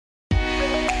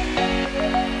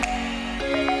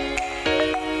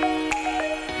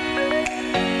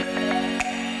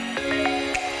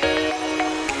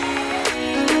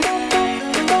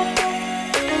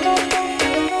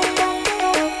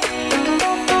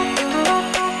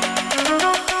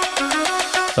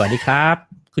วัสดีครับ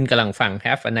คุณกำลังฟัง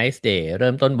Have a nice day เ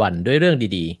ริ่มต้นวันด้วยเรื่อง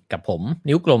ดีๆกับผม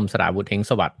นิ้วกลมสราวุธเฮง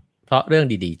สวัสดิ์เพราะเรื่อง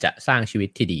ดีๆจะสร้างชีวิต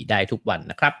ที่ดีได้ทุกวัน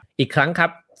นะครับอีกครั้งครั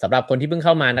บสำหรับคนที่เพิ่งเ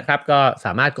ข้ามานะครับก็ส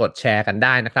ามารถกดแชร์กันไ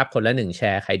ด้นะครับคนละ1แช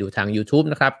ร์ใครดูทาง YouTube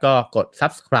นะครับก็กด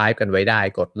Subscribe กันไว้ได้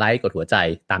กดไลค์กดหัวใจ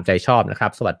ตามใจชอบนะครั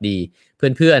บสวัสดี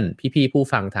เพื่อนๆพี่ๆผู้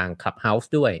ฟังทาง Clubhouse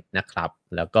ด้วยนะครับ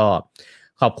แล้วก็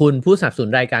ขอบคุณผู้สนับสนุน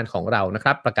รายการของเรานะค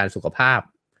รับประกันสุขภาพ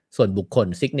ส่วนบุคคล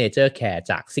Signature Care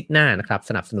จาก Cigna นะครับ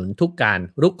สนับสนุนทุกการ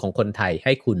รุกของคนไทยใ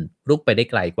ห้คุณรุกไปได้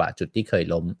ไกลกว่าจุดที่เคย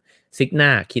ล้ม Cigna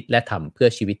คิดและทำเพื่อ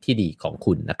ชีวิตที่ดีของ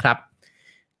คุณนะครับ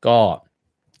ก็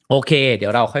โอเคเดี๋ย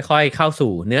วเราค่อยๆเข้า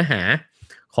สู่เนื้อหา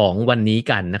ของวันนี้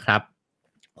กันนะครับ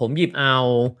ผมหยิบเอา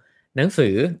หนังสื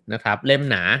อนะครับเล่ม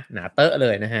หนาเตอะเล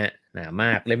ยนะฮะหนาม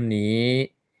ากเล่มนี้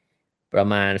ประ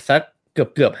มาณสักเ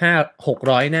กือบ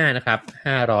600หน้านะครับ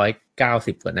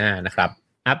590กว่าหน้านะครับ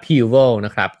Upheaval น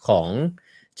ะครับของ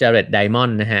Jared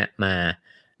Diamond นะฮะมา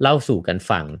เล่าสู่กัน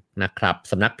ฟังนะครับ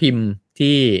สำนักพิมพ์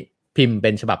ที่พิมพ์เป็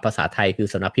นฉบับภาษาไทยคือ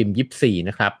สำนักพิมพ์24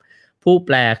นะครับผู้แป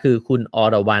ลคือคุณอ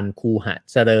รวรรณคูห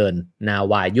เจริญนา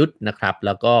วายุทธนะครับแ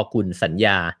ล้วก็คุณสัญญ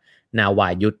านาวา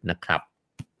ยุทธนะครับ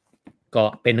ก็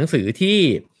เป็นหนังสือที่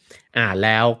อ่านแ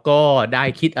ล้วก็ได้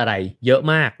คิดอะไรเยอะ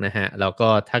มากนะฮะแล้วก็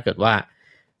ถ้าเกิดว่า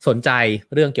สนใจ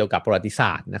เรื่องเกี่ยวกับประวัติศ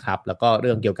าสตร์นะครับแล้วก็เ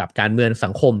รื่องเกี่ยวกับการเมืองสั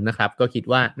งคมนะครับก็คิด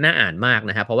ว่าน่าอ่านมาก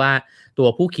นะฮะเพราะว่าตัว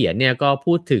ผู้เขียนเนี่ยก็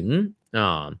พูดถึง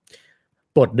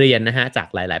บทเรียนนะฮะจาก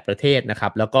หลายๆประเทศนะครั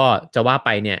บแล้วก็จะว่าไป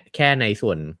เนี่ยแค่ในส่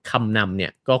วนคำนำเนี่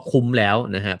ยก็คุ้มแล้ว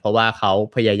นะฮะเพราะว่าเขา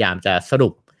พยายามจะสรุ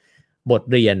ปบท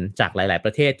เรียนจากหลายๆป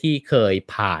ระเทศที่เคย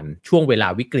ผ่านช่วงเวลา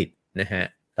วิกฤตนะฮะ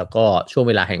แล้วก็ช่วง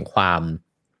เวลาแห่งความ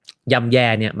ย่ำแย่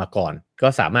เนี่ยมาก่อน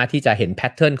ก็สามารถที่จะเห็นแพ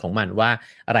ทเทิร์นของมันว่า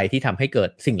อะไรที่ทำให้เกิด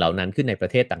สิ่งเหล่านั้นขึ้นในประ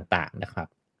เทศต่างๆนะครับ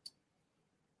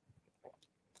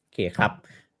โอเคครับ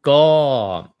ก็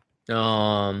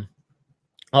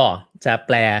จะแ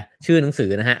ปลชื่อหนังสื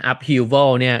อนะฮะ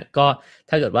Upheaval เนี่ยก็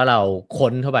ถ้าเกิดว่าเรา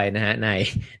ค้นเข้าไปนะฮะ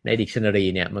ใน dictionary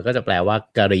เนี่ยมันก็จะแปลว่า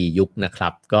กะหรี่ยุคนะครั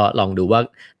บก็ลองดูว่า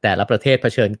แต่ละประเทศเผ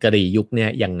ชิญกะหรี่ยุคเนี่ย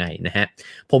ยังไงนะฮะ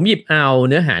ผมหยิบเอา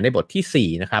เนื้อหาในบทที่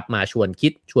4นะครับมาชวนคิ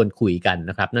ดชวนคุยกัน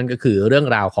นะครับนั่นก็คือเรื่อง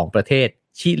ราวของประเทศ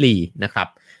ชิลีนะครับ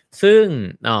ซึ่ง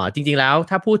จริงๆแล้ว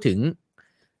ถ้าพูดถึง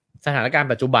สถานการณ์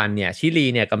ปัจจุบันเนี่ยชิลี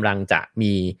เนี่ยกำลังจะ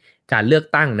มีการเลือก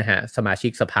ตั้งนะฮะสมาชิ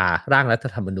กสภาร่างรัฐ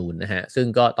ธรรมนูญนะฮะซึ่ง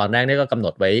ก็ตอนแรกนี่ก็กำหน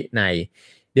ดไว้ใน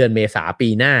เดือนเมษาปี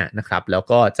หน้านะครับแล้ว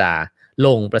ก็จะล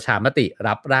งประชามติ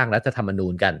รับร่างรัฐธรรมนู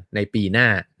ญกันในปีหน้า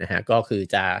นะฮะก็คือ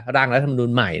จะร่างรัฐธรรมนู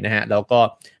ญใหม่นะฮะแล้วก็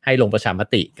ให้ลงประชาม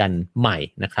ติกันใหม่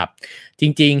นะครับจ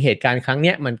ริงๆเหตุการณ์ครั้ง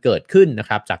นี้มันเกิดขึ้นนะค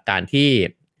รับจากการที่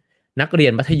นักเรีย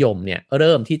นมัธยมเนี่ยเ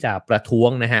ริ่มที่จะประท้วง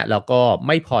นะฮะแล้วก็ไ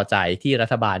ม่พอใจที่รั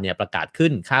ฐบาลเนี่ยประกาศขึ้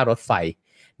นค่ารถไฟ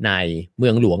ในเมื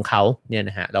องหลวงเขาเนี่ย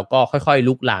นะฮะแล้วก็ค่อยๆ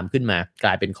ลุกลามขึ้นมากล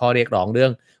ายเป็นข้อเรียกร้องเรื่อ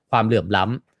งความเหลื่อมล้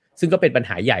ำซึ่งก็เป็นปัญห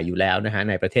าใหญ่อยู่แล้วนะฮะ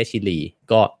ในประเทศชิลี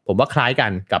ก็ผมว่าคล้ายกั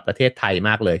นกับประเทศไทยม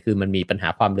ากเลยคือมันมีปัญหา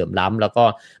ความเหลื่อมล้ำแล้วก็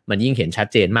มันยิ่งเห็นชัด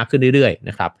เจนมากขึ้นเรื่อยๆ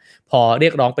นะครับพอเรี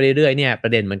ยกร้องไปเรื่อยๆเนี่ยปร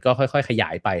ะเด็นมันก็ค่อยๆขยา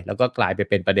ยไปแล้วก็กลายไป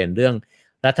เป็นประเด็นเรื่อง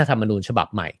รัฐธรรมนูญฉบับ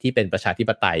ใหม่ที่เป็นประชาธิ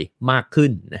ปไตยมากขึ้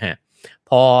นนะฮะ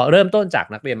พอเริ่มต้นจาก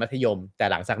นักเรียนมัธยมแต่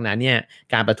หลังจากนั้นเนี่ย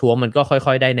การประท้วงมันก็ค่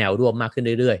อยๆได้แนวร่วมมากขึ้น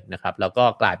เรื่อยๆนะครับแล้วก็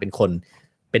กลายเป็นคน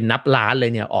เป็นนับล้านเล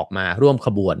ยเนี่ยออกมาร่วมข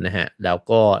บวนนะฮะแล้ว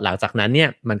ก็หลังจากนั้นเนี่ย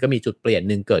มันก็มีจุดเปลี่ยน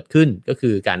หนึ่งเกิดขึ้นก็คื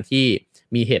อการที่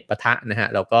มีเหตุปะทะนะฮะ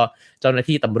แล้วก็เจ้าหน้า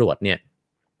ที่ตำรวจเนี่ย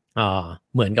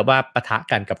เหมือนกับว่าปะทะ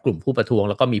กันกับกลุ่มผู้ประท้วง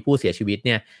แล้วก็มีผู้เสียชีวิตเ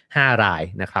นี่ย5ราย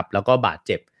นะครับแล้วก็บาด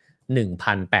เจ็บ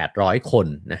1,800 คน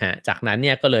นะฮะจากนั้นเ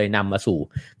นี่ยก็เลยนำมาสู่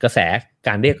กระแสก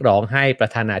ารเรียกร้องให้ประ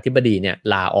ธานาธิบดีเนี่ย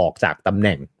ลาออกจากตำแห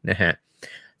น่งนะฮะ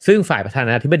ซึ่งฝ่ายประธาน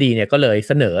าธิบดีเนี่ยก็เลย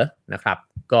เสนอนะครับ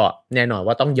ก็แน่นอน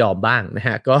ว่าต้องยอมบ้างนะฮ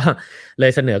ะก็เล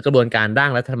ยเสนอกระบวนการร่า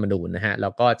งรัฐธรรมนูญนะฮะแล้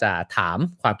วก็จะถาม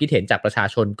ความคิดเห็นจากประชา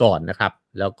ชนก่อนนะครับ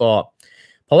แล้วก็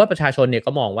เพราะว่าประชาชนเนี่ย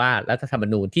ก็มองว่ารัฐธรรม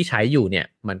นูญที่ใช้อยู่เนี่ย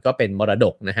มันก็เป็นมรด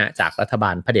กนะฮะจากรัฐบ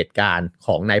าลเผด็จการข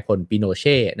องนายพลปิโนเ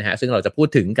ช่นะฮะซึ่งเราจะพูด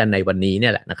ถึงกันในวันนี้เนี่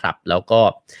ยแหละนะครับแล้วก็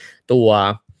ตัว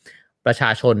ประชา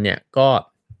ชนเนี่ยก็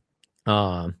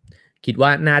คิดว่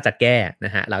าน่าจะแก้น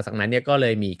ะฮะหลังจากนั้นเนี่ยก็เล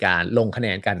ยมีการลงคะแน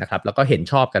นกันนะครับแล้วก็เห็น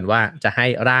ชอบกันว่าจะให้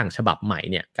ร่างฉบับใหม่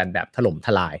เนี่ยกันแบบถล่มท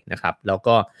ลายนะครับแล้ว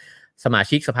ก็สมา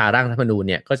ชิกสภาร่างรัฐธรรมนูญ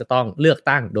เนี่ยก็จะต้องเลือก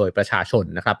ตั้งโดยประชาชน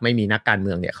นะครับไม่มีนักการเ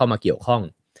มืองเนี่ยเข้ามาเกี่ยวข้อง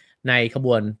ในขบ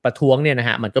วนประท้วงเนี่ยนะ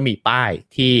ฮะมันก็มีป้าย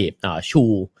ที่ชู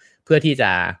เพื่อที่จ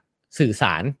ะสื่อส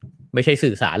ารไม่ใช่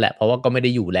สื่อสารแหละเพราะว่าก็ไม่ได้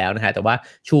อยู่แล้วนะฮะแต่ว่า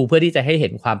ชูเพื่อที่จะให้เห็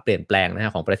นความเปลี่ยนแปลงนะฮ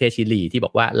ะของประเทศชิลีที่บ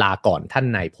อกว่าลาก่อนท่าน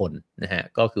นายพลนะฮะ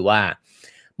ก็คือว่า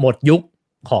หมดยุค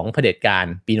ของเผด็จการ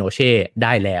ปิโนเช่ไ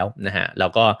ด้แล้วนะฮะแล้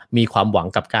วก็มีความหวัง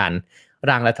กับการ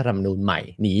ร่างรัฐธรรมนูญใหม่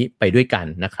นี้ไปด้วยกัน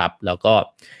นะครับแล้วก็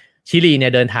ชิลีเนี่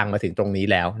ยเดินทางมาถึงตรงนี้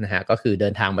แล้วนะฮะก็คือเดิ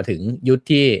นทางมาถึงยุค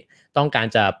ที่ต้องการ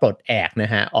จะปลดแอกน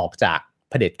ะฮะออกจาก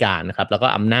เผด็จการนะครับแล้วก็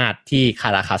อำนาจที่คา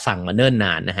ราคาซังมาเนิ่นน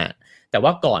านนะฮะแต่ว่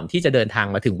าก่อนที่จะเดินทาง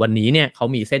มาถึงวันนี้เนี่ยเขา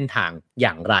มีเส้นทางอ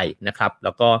ย่างไรนะครับแ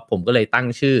ล้วก็ผมก็เลยตั้ง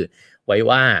ชื่อไว้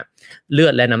ว่าเลือ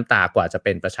ดและน้ำตากว่าจะเ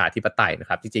ป็นประชาธิปไตยนะ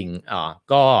ครับจริง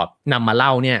ๆก็นำมาเล่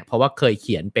าเนี่ยเพราะว่าเคยเ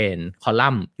ขียนเป็นคอลั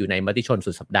มน์อยู่ในมติชน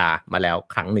สุดสัปดาห์มาแล้ว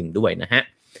ครั้งหนึ่งด้วยนะฮะ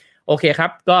โอเคครั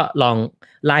บก็ลอง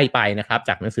ไล่ไปนะครับจ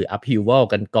ากหนังสือ Upheaval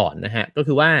กันก่อนนะฮะก็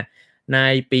คือว่าใน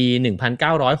ปี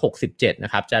 1967 น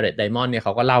ะครับจาเร็ด ไดมอนด์เนี่ยเข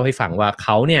าก็เล่าให้ฟังว่าเข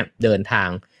าเนี่ยเดินทาง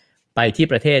ไปที่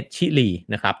ประเทศชิลี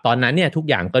นะครับตอนนั้นเนี่ยทุก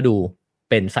อย่างก็ดู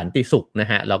เป็นสันติสุขนะ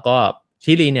ฮะแล้วก็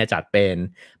ชิลีเนี่ยจัดเป็น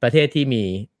ประเทศที่มี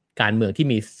การเมืองที่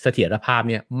มีเสถียรภาพ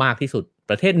เนี่ยมากที่สุด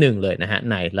ประเทศหนึ่งเลยนะฮะ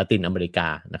ในละตินอเมริกา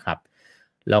นะครับ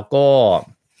แล้วก็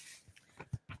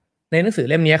ในหนังสือ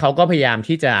เล่มนี้เขาก็พยายาม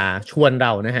ที่จะชวนเร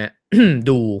านะฮะ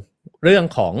ดูเรื่อง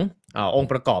ขององค์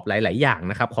ประกอบหลายๆอย่าง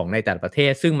นะครับของในแต่ละประเท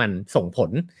ศซึ่งมันส่งผ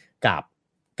ลกับ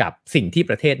สิ่งที่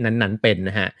ประเทศนั้นๆเป็น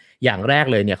นะฮะอย่างแรก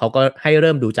เลยเนี่ยเขาก็ให้เ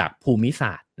ริ่มดูจากภูมิศ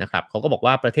าสตร์นะครับเขาก็บอก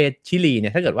ว่าประเทศชิลีเนี่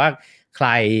ยถ้าเกิดว่าใคร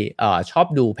ชอบ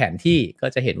ดูแผนที่ก็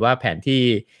จะเห็นว่าแผนที่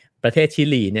ประเทศชิ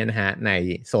ลีเนี่ยนะฮะใน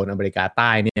โซนอเมริกาใ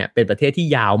ต้เนี่ยเป็นประเทศที่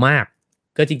ยาวมาก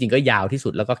ก็จริงๆก็ยาวที่สุ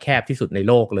ดแล้วก็แคบที่สุดใน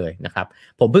โลกเลยนะครับ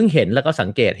ผมเพิ่งเห็นแล้วก็สัง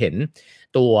เกตเห็น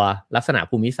ตัวลักษณะ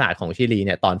ภูมิศาสตร์ของชิลีเ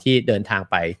นี่ยตอนที่เดินทาง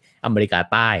ไปอเมริกา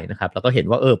ใต้นะครับแล้วก็เห็น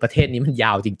ว่าประเทศนี้มันย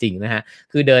าวจริงๆนะฮะ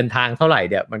คือเดินทางเท่าไหร่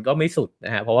เนี่ยมันก็ไม่สุดน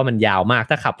ะฮะเพราะว่ามันยาวมาก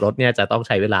ถ้าขับรถเนี่ยจะต้องใ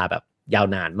ช้เวลาแบบยาว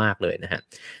นานมากเลยนะฮะ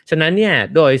ฉะนั้นเนี่ย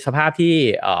โดยสภาพที่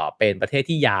เป็นประเทศ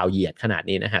ที่ยาวเหยียดขนาด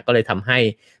นี้นะฮะก็เลยทำให้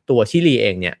ตัวชิลีเอ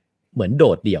งเนี่ยเหมือนโด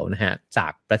ดเดี่ยวนะฮะจา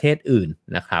กประเทศอื่น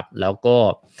นะครับแล้วก็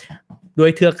ด้ว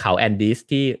ยเทือกเขาแอนดีส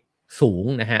ที่สูง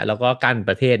นะฮะแล้วก็กั้นป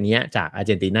ระเทศนี้จากอาร์เ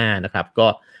จนตินานะครับก็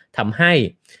ทำให้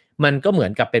มันก็เหมือ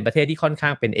นกับเป็นประเทศที่ค่อนข้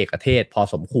างเป็นเอกเทศพอ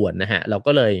สมควรนะฮะเรา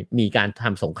ก็เลยมีการท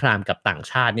ำสงครามกับต่าง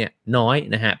ชาติเนี่ยน้อย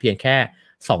นะฮะเพียงแค่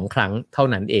2 ครั้งเท่า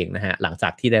นั้นเองนะฮะหลังจา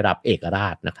กที่ได้รับเอกรา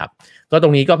ชนะครับก็ตร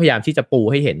งนี้ก็พยายามที่จะปู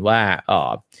ให้เห็นว่า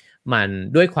มัน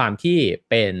ด้วยความที่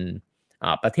เป็น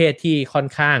ประเทศที่ค่อน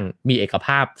ข้างมีเอกภ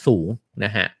าพสูงน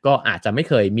ะฮะก็อาจจะไม่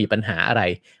เคยมีปัญหาอะไร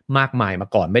มากมายมา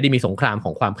ก่อนไม่ได้มีสงครามข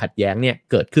องความขัดแย้งเนี่ย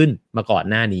เกิดขึ้นมาก่อน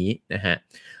หน้านี้นะฮะ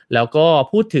แล้วก็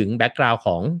พูดถึงแบ็กกราวด์ข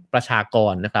องประชาก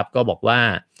รนะครับก็บอกว่า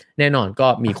แน่นอนก็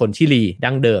มีคนชิลี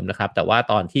ดั้งเดิมนะครับแต่ว่า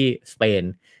ตอนที่สเปน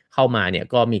เข้ามาเนี่ย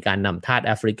ก็มีการนำทาสแ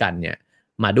อฟริกันเนี่ย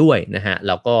มาด้วยนะฮะแ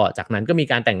ล้วก็จากนั้นก็มี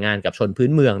การแต่งงานกับชนพื้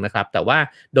นเมืองนะครับแต่ว่า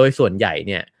โดยส่วนใหญ่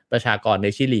เนี่ยประชากรใน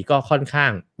ชิลีก็ค่อนข้า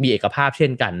งมีเอกภาพเช่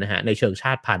นกันนะฮะในเชิงช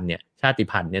าติพันธุ์เนี่ยชาติ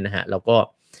พันธุ์เนี่ยนะฮะแล้วก็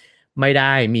ไม่ไ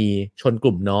ด้มีชนก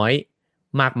ลุ่มน้อย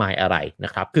มากมายอะไรน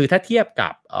ะครับคือถ้าเทียบกั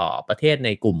บประเทศใน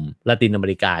กลุ่มละตินอเม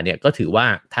ริกาเนี่ยก็ถือว่า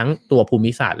ทั้งตัวภู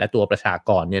มิศาสตร์และตัวประชา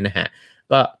กรเนี่ยนะฮะ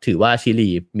ก็ถือว่าชิลี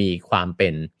มีความเป็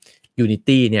นยูนิ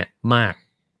ตี้เนี่ยมาก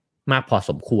พอ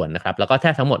สมควรนะครับแล้วก็แท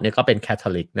บทั้งหมดเนี่ยก็เป็นแคทอ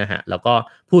ลิกนะฮะแล้วก็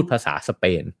พูดภาษาสเป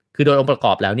นคือโดยองค์ประก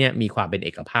อบแล้วเนี่ยมีความเป็นเอ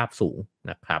กภาพสูง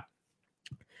นะครับ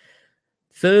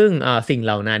ซึ่งสิ่งเ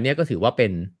หล่านั้นเนี่ยก็ถือว่าเป็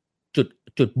น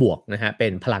จุดบวกนะฮะเป็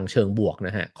นพลังเชิงบวกน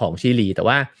ะฮะของชิลีแต่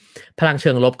ว่าพลังเ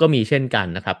ชิงลบก็มีเช่นกัน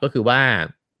นะครับก็คือว่า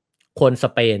คนส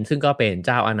เปนซึ่งก็เป็นเ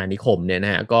จ้าอาณานิคมเนี่ยน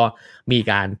ะฮะก็มี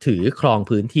การถือครอง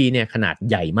พื้นที่เนี่ยขนาด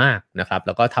ใหญ่มากนะครับแ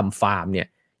ล้วก็ทำฟาร์มเนี่ย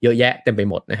เยอะแยะเต็มไป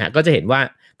หมดนะฮะก็จะเห็นว่า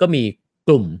ก็มี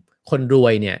กลุ่มคนรว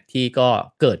ยเนี่ยที่ก็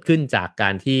เกิดขึ้นจากกา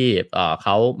รที่เข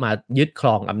ามายึดคร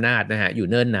องอำนาจนะฮะอยู่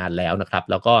เนิ่นนานแล้วนะครับ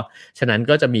แล้วก็ฉะนั้น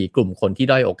ก็จะมีกลุ่มคนที่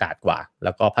ด้อยโอกาสกว่าแ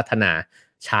ล้วก็พัฒนา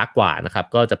ช้ากว่านะครับ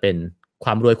ก็จะเป็นคว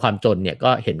ามรวยความจนเนี่ย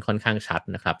ก็เห็นค่อนข้างชัด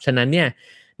นะครับฉะนั้นเนี่ย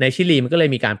ในชิลีมันก็เลย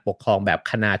มีการปกครองแบบ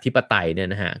คณาธิปไตยเนี่ย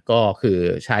นะฮะก็คือ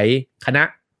ใช้คณะ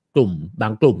กลุ่มบา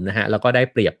งกลุ่มนะฮะแล้วก็ได้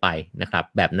เปรียบไปนะครับ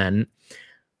แบบนั้น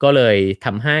ก็เลยท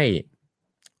ำให้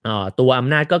ตัวอ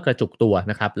ำนาจก็กระจุกตัว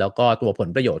นะครับแล้วก็ตัวผล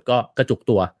ประโยชน์ก็กระจุก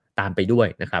ตัวตามไปด้วย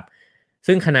นะครับ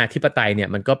ซึ่งคณาธิปไตยเนี่ย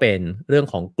มันก็เป็นเรื่อง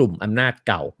ของกลุ่มอำนาจ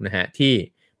เก่านะฮะที่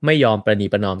ไม่ยอมประนี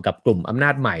ประนอมกับกลุ่มอำน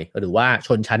าจใหม่หรือว่าช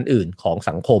นชั้นอื่นของ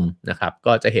สังคมนะครับ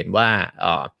ก็จะเห็นว่า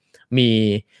มี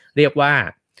เรียกว่า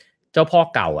เจ้าพ่อ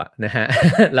เก่าอ่ะนะฮะ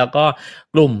แล้วก็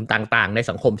กลุ่มต่างๆใน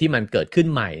สังคมที่มันเกิดขึ้น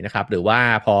ใหม่นะครับหรือว่า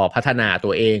พอพัฒนาตั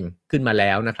วเองขึ้นมาแ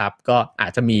ล้วนะครับก็อา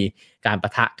จจะมีการป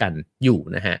ะทะกันอยู่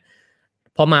นะฮะ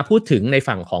พอมาพูดถึงใน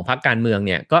ฝั่งของพรรคการเมืองเ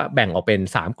นี่ยก็แบ่งออกเป็น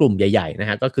3กลุ่มใหญ่ๆนะ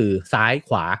ฮะก็คือซ้ายข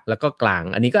วาแล้วก็กลาง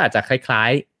อันนี้ก็อาจจะคล้า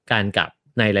ยๆกันกับ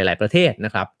ในหลายๆประเทศน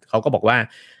ะครับเขาก็บอกว่า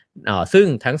ซึ่ง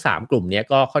ทั้ง3กลุ่มนี้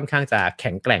ก็ค่อนข้างจะแ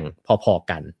ข็งแกร่งพอ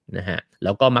ๆกันนะฮะแ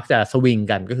ล้วก็มักจะสวิง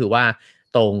กันก็คือว่า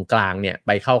ตรงกลางเนี่ยไ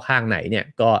ปเข้าข้างไหนเนี่ย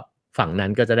ก็ฝั่งนั้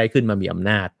นก็จะได้ขึ้นมามีอำ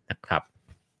นาจนะครับ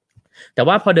แต่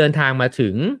ว่าพอเดินทางมาถึ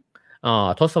ง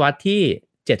ทศวรรษที่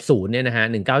70เนี่ยนะฮะ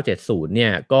1970เนี่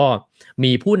ยก็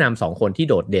มีผู้นำ2คนที่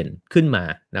โดดเด่นขึ้นมา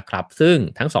นะครับซึ่ง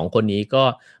ทั้ง2คนนี้ก็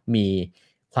มี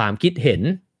ความคิดเห็น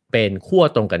เป็นขั้ว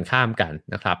ตรงกันข้ามกัน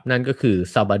นะครับนั่นก็คือ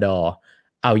ซาลวาดอร์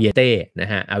อัลเยเต้น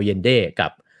ะฮะอัลเยนเดกั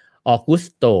บออกุส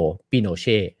โตปิโนเ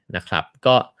ช่นะครับ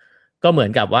ก็เหมือ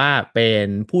นกับว่าเป็น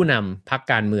ผู้นำพรรค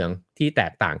การเมืองที่แต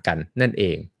กต่างกันนั่นเอ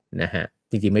งนะฮะ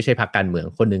จริงๆไม่ใช่พรรคการเมือง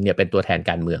คนนึงเนี่ยเป็นตัวแทน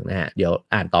การเมืองนะฮะเดี๋ยว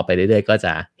อ่านต่อไปเรื่อยๆก็จ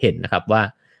ะเห็นนะครับว่า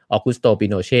ออกุสโตปิ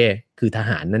โนเช่คือท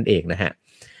หารนั่นเองนะฮะ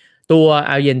ตัว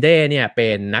อัลเยนเดเนี่ยเป็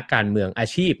นนักการเมืองอา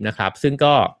ชีพนะครับซึ่ง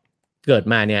ก็เกิด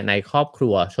มาเนี่ยในครอบครั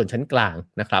วชนชั้นกลาง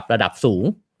นะครับระดับสูง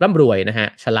ร่ำรวยนะฮะ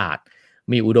ฉลาด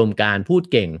มีอุดมการณ์พูด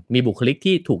เก่งมีบุคลิก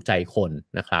ที่ถูกใจคน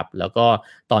นะครับแล้วก็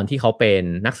ตอนที่เขาเป็น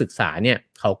นักศึกษาเนี่ย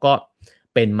เขาก็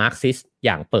เป็นมาร์กซิสต์อ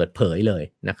ย่างเปิดเผยเลย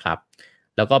นะครับ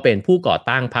แล้วก็เป็นผู้ก่อ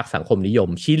ตั้งพรรคสังคมนิยม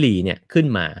ชิลีเนี่ยขึ้น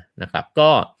มานะครับ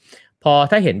ก็พอ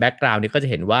ถ้าเห็นแบ็กกราวน์นี่ก็จะ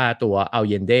เห็นว่าตัวอัล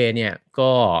เยนเดเนี่ย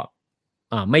ก็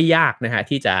ไม่ยากนะฮะ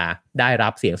ที่จะได้รั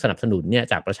บเสียงสนับสนุนเนี่ย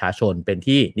จากประชาชนเป็น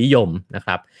ที่นิยมนะค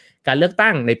รับการเลือก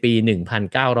ตั้งในปี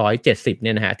 1970 เ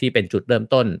นี่ยนะฮะที่เป็นจุดเริ่ม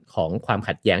ต้นของความ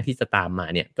ขัดแย้งที่จะตามมา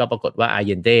เนี่ยก็ปรากฏว่าอัลเ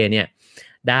ยนเดเนี่ย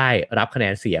ได้รับคะแน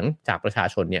นเสียงจากประชา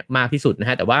ชนเนี่ยมากที่สุดนะ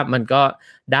ฮะแต่ว่ามันก็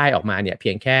ได้ออกมาเนี่ยเพี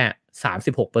ยงแค่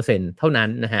 36% เท่านั้น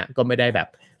นะฮะก็ไม่ได้แบบ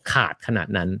ขาดขนาด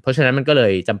นั้นเพราะฉะนั้นมันก็เล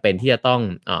ยจำเป็นที่จะต้อง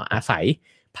อาศัย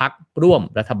พรรคร่วม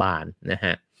รัฐบาลนะฮ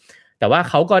ะแต่ว่า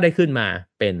เขาก็ได้ขึ้นมา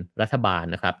เป็นรัฐบาล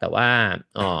นะครับแต่ว่า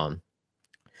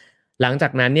หลังจา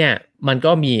กนั้นเนี่ยมัน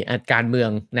ก็มีการเมือง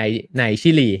ใน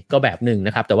ชิลีก็แบบหนึ่งน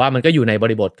ะครับแต่ว่ามันก็อยู่ในบ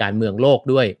ริบทการเมืองโลก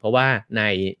ด้วยเพราะว่าใน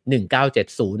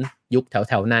1970ยุคแ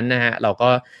ถวๆนั้นนะฮะเราก็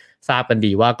ทราบกัน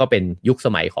ดีว่าก็เป็นยุคส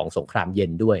มัยของสงครามเย็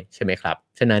นด้วยใช่ไหมครับ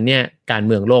ฉะนั้นเนี่ยการเ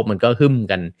มืองโลกมันก็หึ่ม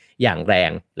กันอย่างแร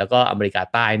งแล้วก็อเมริกา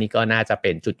ใต้นี่ก็น่าจะเป็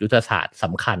นจุดยุทธศาสตร์ส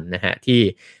ำคัญนะฮะที่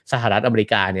สหรัฐอเมริ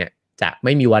กาเนี่ยจะไ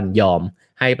ม่มีวันยอม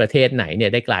ให้ประเทศไหนเนี่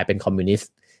ยได้กลายเป็นคอมมิวนิส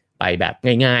ต์ไปแบบ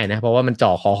ง่ายๆนะเพราะว่ามันจ่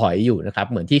อคอหอยอยู่นะครับ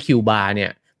เหมือนที่คิวบาเนี่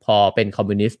ยพอเป็นคอม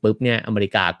มิวนิสต์ปุ๊บเนี่ยอเมริ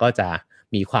กาก็จะ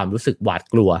มีความรู้สึกหวาด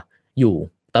กลัวอยู่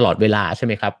ตลอดเวลาใช่ไ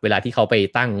หมครับเวลาที่เขาไป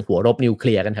ตั้งหัวรบนิวเค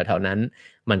ลียร์กันแถวๆนั้น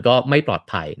มันก็ไม่ปลอด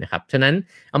ภัยนะครับฉะนั้น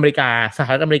สห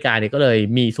รัฐอเมริกาเนี่ยก็เลย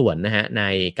มีส่วนนะฮะใน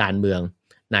การเมือง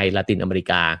ในละตินอเมริ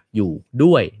กาอยู่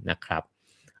ด้วยนะครับ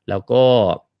แล้วก็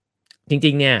จ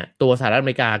ริงๆเนี่ยตัวสหรัฐอเม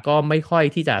ริกาก็ไม่ค่อย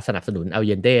ที่จะสนับสนุนอัลเ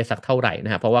ยนเดสักเท่าไหร่น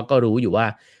ะฮะเพราะว่าก็รู้อยู่ว่า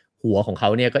หัวของเขา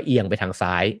เนี่ยก็เอียงไปทาง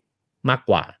ซ้ายมาก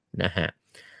กว่านะฮะ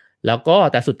แล้วก็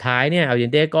แต่สุดท้ายเนี่ยอัลเย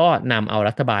นเดก็นำเอา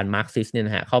รัฐบาลมาร์กซิสเนี่ยน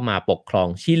ะฮะเข้ามาปกครอง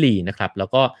ชิลีนะครับแล้ว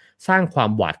ก็สร้างควา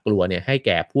มหวาดกลัวเนี่ยให้แ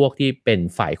ก่พวกที่เป็น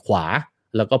ฝ่ายขวา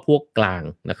แล้วก็พวกกลาง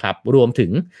นะครับรวมถึ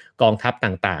งกองทัพ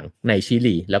ต่างๆในชิ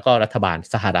ลีแล้วก็รัฐบาล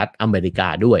สหรัฐอเมริกา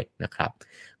ด้วยนะครับ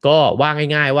ก็ว่า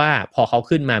ง่ายๆว่าพอเขา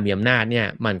ขึ้นมามีอำนาจเนี่ย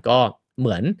มันก็เห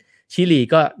มือนชิลี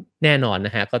ก็แน่นอนน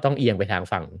ะฮะก็ต้องเอียงไปทาง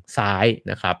ฝั่งซ้าย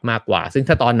นะครับมากกว่าซึ่ง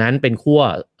ถ้าตอนนั้นเป็นขั้ว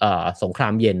สงครา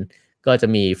มเย็นก็จะ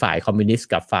มีฝ่ายคอมมิวนิสต์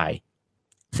กับฝ่าย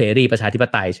เสรีประชาธิป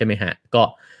ไตยใช่ไหมฮะก็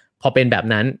พอเป็นแบบ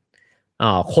นั้น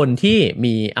คนที่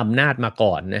มีอำนาจมา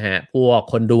ก่อนนะฮะพวก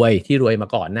คนรวยที่รวยมา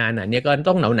ก่อนหน้านั้นเนี่ยก็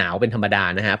ต้องหนาวๆเป็นธรรมดา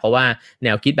นะฮะเพราะว่าแน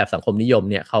วคิดแบบสังคมนิยม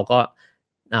เนี่ยเขาก็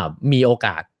มีโอก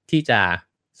าสที่จะ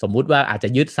สมมุติว่าอาจจะ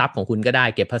ยึดทรัพย์ของคุณก็ได้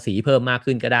เก็บภาษีเพิ่มมาก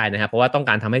ขึ้นก็ได้นะฮะเพราะว่าต้อง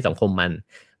การทำให้สังคม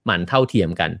มันเท่าเทียม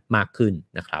กันมากขึ้น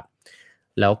นะครับ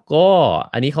แล้วก็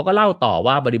อันนี้เขาก็เล่าต่อ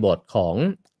ว่าบริบทของ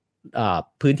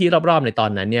พื้นที่รอบๆในตอ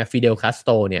นนั้นเนี่ยฟิเดลคาสโต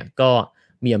รเนี่ยก็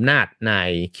มีอำนาจใน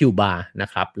คิวบานะ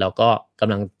ครับแล้วก็ก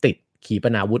ำลังติดขีป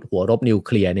นาวุธหัวรบนิวเ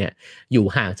คลียร์เนี่ยอยู่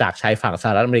ห่างจากชายฝั่งส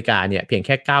หรัฐอเมริกาเนี่ยเพียงแ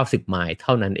ค่90ไมล์เ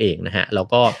ท่านั้นเองนะฮะแล้ว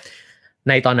ก็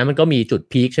ในตอนนั้นมันก็มีจุด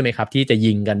พีคใช่ไหมครับที่จะ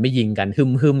ยิงกันไม่ยิงกัน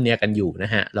หึ่มเนี่ยกันอยู่น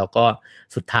ะฮะแล้วก็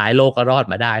สุดท้ายโลกก็รอด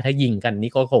มาได้ถ้ายิงกัน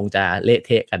นี่ก็คงจะเละเ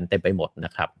ทะกันเต็มไปหมดน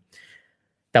ะครับ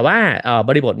แต่ว่าบ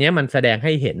ริบทนี้มันแสดงใ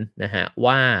ห้เห็นนะฮะ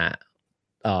ว่า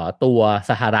ตัว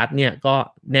สหรัฐเนี่ยก็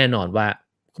แน่นอนว่า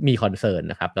มีคอนเซิร์น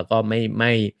นะครับแล้วก็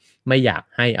ไม่อยาก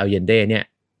ให้อัลเยนเดเนี่ย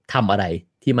ทำอะไร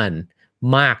ที่มัน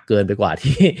มากเกินไปกว่า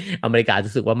ที่อเมริกา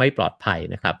รู้สึกว่าไม่ปลอดภัย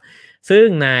นะครับซึ่ง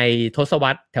ในทศว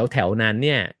รรษแถวๆนั้นเ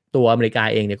นี่ยตัวอเมริกา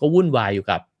เองเนี่ยก็วุ่นวายอยู่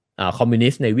กับคอมมิวนิ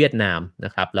สต์ในเวียดนามน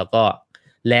ะครับแล้วก็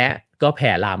แ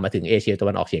ผ่ลามมาถึงเอเชียตะ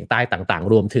วันออกเฉียงใต้ต่าง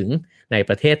ๆรวมถึงในป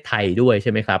ระเทศไทยด้วยใ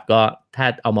ช่ไหมครับก็ถ้า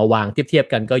เอามาวางเทียบ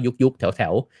กันก็ยุคแถ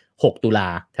ว6ตุลา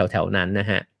แถวๆนั้นนะ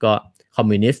ฮะก็คอม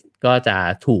มิวนิสต์ก็จะ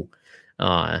ถูก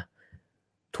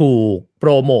โป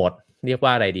รโมทเรียกว่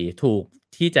าอะไรดีถูก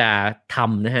ที่จะท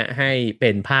ำนะฮะให้เป็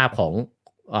นภาพของ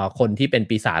คนที่เป็น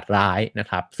ปีศาจร้ายนะ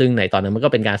ครับซึ่งในตอนนั้นมันก็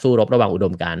เป็นการสู้รบระหว่างอุด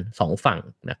มการณ์2ฝั่ง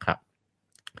นะครับ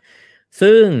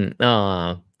ซึ่ง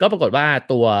ก็ปรากฏว่า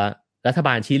ตัวรัฐบ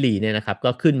าลชิลีเนี่ยนะครับ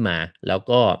ก็ขึ้นมาแล้ว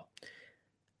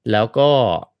ก็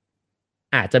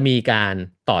อาจจะมีการ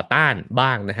ต่อต้านบ้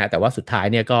างนะฮะแต่ว่าสุดท้าย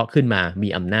เนี่ยก็ขึ้นมามี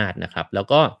อำนาจนะครับแล้ว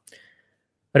ก็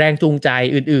แรงจูงใจ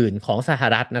อื่นๆของสห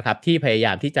รัฐนะครับที่พยาย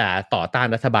ามที่จะต่อต้าน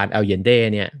รัฐบาลอัลเยนเด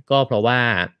เนี่ยก็เพราะว่า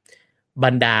บ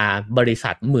รรดาบริษั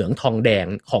ทเหมืองทองแดง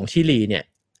ของชิลีเนี่ย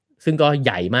ซึ่งก็ใ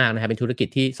หญ่มากนะครับเป็นธุรกิจ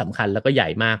ที่สำคัญแล้วก็ใหญ่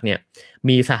มากเนี่ย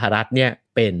มีสหรัฐเนี่ย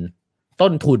เป็นต้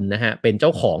นทุนนะฮะเป็นเจ้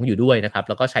าของอยู่ด้วยนะครับ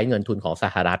แล้วก็ใช้เงินทุนของส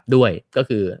หรัฐด้วยก็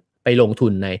คือไปลงทุ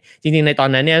นในจริงๆในตอน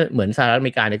นั้นเนี่ยเหมือนสหรัฐอเม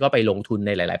ริกาเนี่ยก็ไปลงทุนใ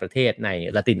นหลายๆประเทศใน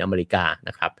ละตินอเมริกาน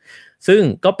ะครับซึ่ง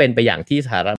ก็เป็นไปอย่างที่ส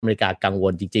หรัฐอเมริกากังว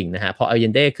ลจริงๆนะฮะพออัลเย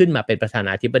นเดขึ้นมาเป็นประธาน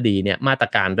าธิบดีเนี่ยมาตร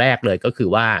การแรกเลยก็คือ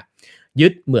ว่ายึ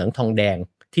ดเหมืองทองแดง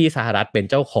ที่สหรัฐเป็น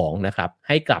เจ้าของนะครับใ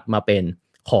ห้กลับมาเป็น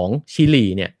ของชิลี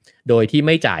เนี่ยโดยที่ไ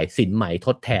ม่จ่ายสินไหมท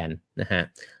ดแทนนะฮะ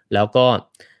แล้วก็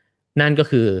นั่นก็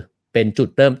คือเป็นจุด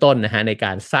เริ่มต้นนะฮะในก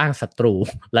ารสร้างศัตรู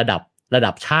ระ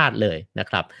ดับชาติเลยนะ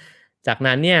ครับจาก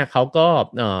นั้นเนี่ยเขาก็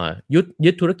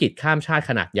ยึดธุรกิจข้ามชาติ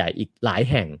ขนาดใหญ่อีกหลาย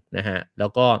แห่งนะฮะแล้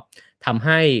วก็ทำใ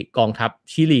ห้กองทัพ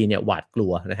ชิลีเนี่ยหวาดกลั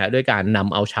วนะฮะด้วยการน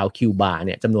ำเอาชาวคิวบาเ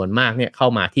นี่ยจำนวนมากเนี่ยเข้า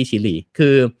มาที่ชิลีคื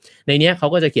อในนี้เขา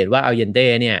ก็จะเขียนว่าอัลเยนเด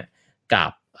เนี่ยกั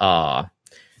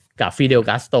บฟิเดล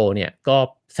คาสโตรเนี่ยก็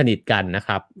สนิทกันนะค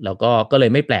รับแล้วก็เล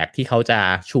ยไม่แปลกที่เขาจะ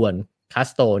ชวนคาส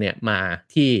โตรเนี่ยมา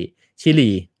ที่ชิ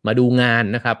ลีมาดูงาน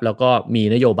นะครับแล้วก็มี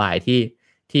นโยบาย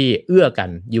ที่เอื้อกัน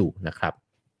อยู่นะครับ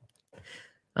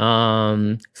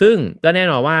ซึ่งก็แน่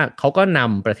นอนว่าเขาก็น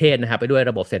ำประเทศนะครับไปด้วย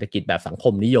ระบบเศรษฐกิจแบบสังค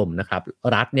มนิยมนะครับ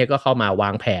รัฐเนี่ยก็เข้ามาวา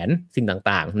งแผนสิ่ง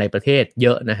ต่างๆในประเทศเย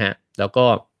อะนะฮะแล้วก็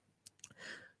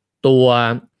ตั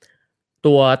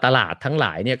วตลาดทั้งหล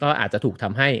ายเนี่ยก็อาจจะถูกท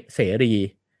ำให้เสรี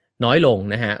น้อยลง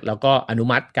นะฮะแล้วก็อนุ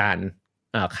มัติการ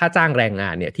ค่าจ้างแรงงา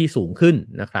นเนี่ยที่สูงขึ้น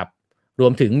นะครับรว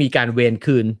มถึงมีการเวร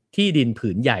คืนที่ดินผื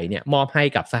นใหญ่เนี่ยมอบให้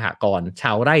กับสหกรณ์ช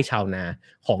าวไร่ชาวนา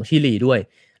ของชิลีด้วย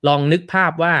ลองนึกภา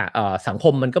พว่าสังค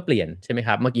มมันก็เปลี่ยนใช่ไหมค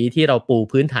รับเมื่อกี้ที่เราปู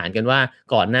พื้นฐานกันว่า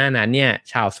ก่อนหน้านั้นเนี่ย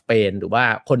ชาวสเปนหรือว่า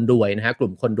คนรวยนะฮะกลุ่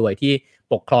มคนรวยที่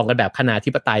ปกครองกันแบบคณาธิ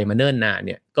ปไตยมาเนิ่นนานเ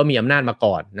นี่ยก็มีอำนาจมา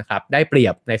ก่อนนะครับได้เปรี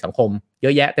ยบในสังคมเยอ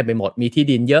ะแยะเต็มไปหมดมีที่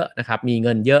ดินเยอะนะครับมีเ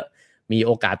งินเยอะมีโ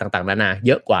อกาสต่างๆนานาเ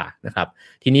ยอะกว่านะครับ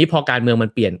ทีนี้พอการเมืองมัน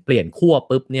เปลี่ยนขั้ว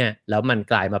ปุ๊บเนี่ยแล้วมัน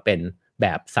กลายมาเป็นแบ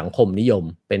บสังคมนิยม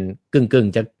เป็นกึ่ง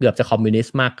จะเกือบจะคอมมิวนิส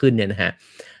ต์มากขึ้นเนี่ยนะฮะ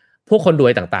พวกคนรว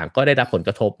ยต่างๆก็ได้รับผลก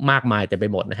ระทบมากมายเต็มไป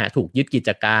หมดนะฮะถูกยึดกิจ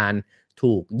การ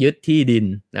ถูกยึดที่ดิน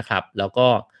นะครับแล้วก็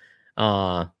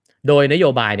โดยนโย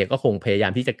บายเนี่ยก็คงพยายา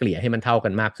มที่จะเกลี่ยให้มันเท่ากั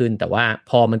นมากขึ้นแต่ว่า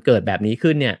พอมันเกิดแบบนี้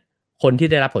ขึ้นเนี่ยคนที่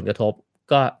ได้รับผลกระทบ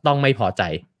ก็ต้องไม่พอใจ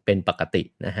เป็นปกติ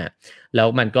นะฮะแล้ว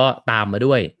มันก็ตามมา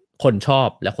ด้วยคนชอบ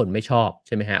และคนไม่ชอบใ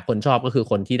ช่ไหมฮะคนชอบก็คือ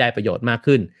คนที่ได้ประโยชน์มาก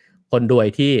ขึ้นคนรวย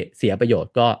ที่เสียประโยช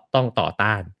น์ก็ต้องต่อ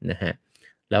ต้านนะฮะ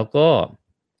แล้วก็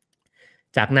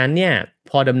จากนั้นเนี่ย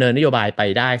พอดำเนินนโยบายไป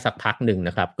ได้สักพักหนึ่งน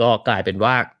ะครับก็กลายเป็น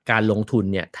ว่าการลงทุน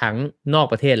เนี่ยทั้งนอก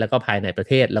ประเทศแล้วก็ภายในประ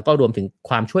เทศแล้วก็รวมถึง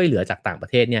ความช่วยเหลือจากต่างประ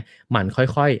เทศเนี่ยมัน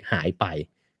ค่อยๆหายไป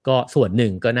ก็ส่วนหนึ่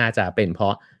งก็น่าจะเป็นเพรา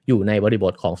ะอยู่ในบริบ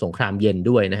ทของสงครามเย็น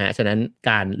ด้วยนะฮะฉะนั้น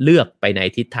การเลือกไปใน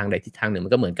ทิศทางใดทิศทางหนึ่งมั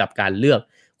นก็เหมือนกับการเลือก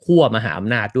ขั้วมหาอ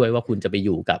ำนาจด้วยว่าคุณจะไปอ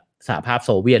ยู่กับสหภาพโ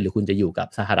ซเวียตหรือคุณจะอยู่กับ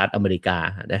สหรัฐอเมริกา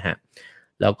นะฮะ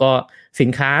แล้วก็สิน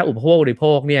ค้าอุปโภคบริโภ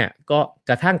คเนี่ยก็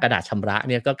กระทั่งกระดาษชำระ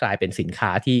เนี่ยก็กลายเป็นสินค้า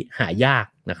ที่หายาก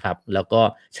นะครับแล้วก็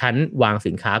ชั้นวาง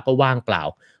สินค้าก็ว่างเปล่า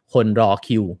คนรอ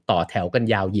คิวต่อแถวกัน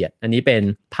ยาวเหยียดอันนี้เป็น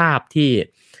ภาพที่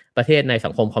ประเทศในสั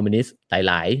งคมคอมมิวนิสต์ห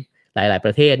ลายป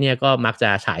ระเทศเนี่ยก็มักจะ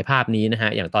ฉายภาพนี้นะฮะ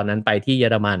อย่างตอนนั้นไปที่เยอ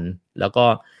รมันแล้วก็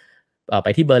ไป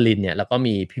ที่เบอร์ลินเนี่ยแล้วก็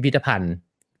มีพิพิธภัณฑ์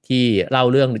ที่เล่า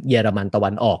เรื่องเยอรมันตะวั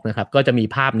นออกนะครับก็จะมี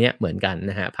ภาพนี้เหมือนกัน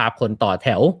นะฮะภาพคนต่อแถ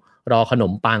วรอขน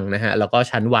มปังนะฮะแล้วก็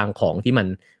ชั้นวางของที่มัน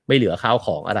ไม่เหลือข้าวข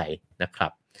องอะไรนะครั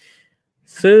บ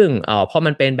ซึ่งพอ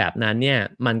มันเป็นแบบนั้นเนี่ย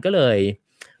มันก็เลย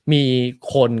มี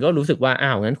คนก็รู้สึกว่าอ้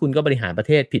าวงั้นคุณก็บริหารประเ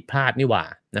ทศผิดพลาดนี่หว่า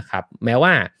นะครับแม้ว่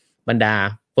าบรรดา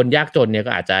คนยากจนเนี่ย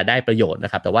ก็อาจจะได้ประโยชน์น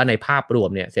ะครับแต่ว่าในภาพรวม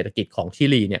เนี่ยเศรษฐกิจของชิ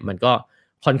ลีเนี่ยมันก็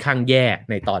ค่อนข้างแย่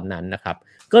ในตอนนั้นนะครับ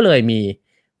ก็เลยมี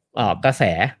กระแส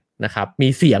นะครับมี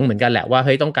เสียงเหมือนกันแหละว่าเ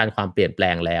ฮ้ยต้องการความเปลี่ยนแปล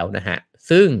งแล้วนะฮะ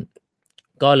ซึ่ง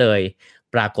ก็เลย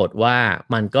ปรากฏว่า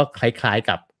มันก็คล้ายๆ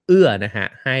กับเอื้อนะฮะ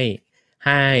ใ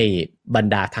ห้บรร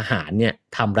ดาทหารเนี่ย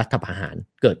ทำรัฐประหาร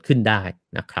เกิดขึ้นได้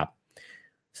นะครับ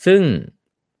ซึ่ง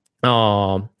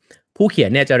ผู้เขียน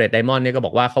เนี่ยเจเรตไดมอนด์เนี่ยก็บ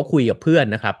อกว่าเขาคุยกับเพื่อน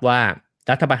นะครับว่า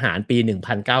รัฐประหารปี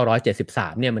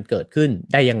1973เนี่ยมันเกิดขึ้น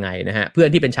ได้ยังไงนะฮะเพื่อน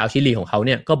ที่เป็นชาวชิลีของเขาเ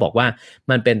นี่ยก็บอกว่า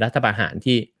มันเป็นรัฐประหาร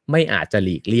ที่ไม่อาจจะห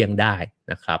ลีกเลี่ยงได้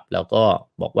นะครับแล้วก็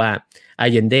บอกว่าอัล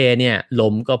เยนเดเนี่ยล้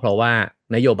มก็เพราะว่า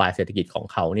นโยบายเศรษฐกิจของ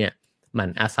เขาเนี่ยมัน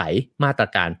อาศัยมาตร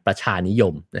การประชานิย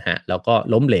มนะฮะแล้วก็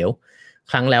ล้มเหลว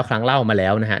ครั้งแล้วครั้งเล่ามาแล้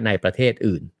วนะฮะในประเทศ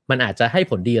อื่นมันอาจจะให้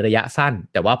ผลดีระยะสั้น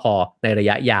แต่ว่าพอในระ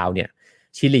ยะยาวเนี่ย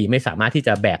ชิลีไม่สามารถที่จ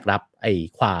ะแบกรับ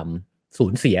ความสู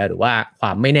ญเสียหรือว่าคว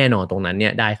ามไม่แน่นอนตรงนั้นเนี่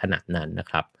ยได้ขนาดนั้นนะ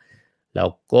ครับแล้ว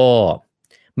ก็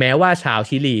แม้ว่าชาว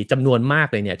ชิลีจำนวนมาก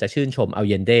เลยเนี่ยจะชื่นชมอัล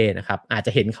เยนเดนะครับอาจจ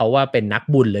ะเห็นเขาว่าเป็นนัก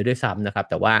บุญเลยด้วยซ้ำนะครับ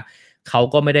แต่ว่าเขา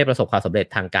ก็ไม่ได้ประสบความสำเร็จ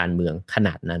ทางการเมืองขน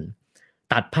าดนั้น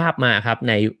ตัดภาพมาครับ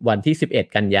ในวันที่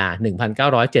11กันยา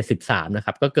1973นะค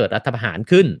รับก็เกิดรัฐประหาร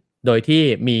ขึ้นโดยที่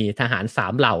มีทหาร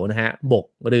3เหล่านะฮะบก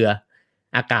เรือ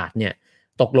อากาศเนี่ย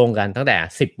ตกลงกันตั้งแต่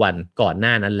10วันก่อนหน้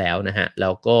านั้นแล้วนะฮะแล้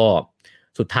วก็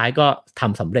สุดท้ายก็ท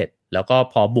ำสำเร็จแล้วก็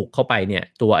พอบุกเข้าไปเนี่ย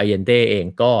ตัวอัยเยนเต้เอง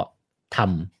ก็ท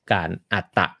ำการอั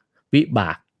ตวิ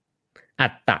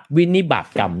นิบาต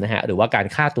กรรมนะฮะหรือว่าการ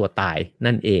ฆ่าตัวตาย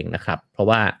นั่นเองนะครับเพราะ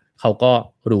ว่าเขาก็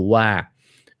รู้ว่า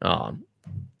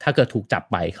ถ้าเกิดถูกจับ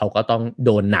ไปเขาก็ต้องโด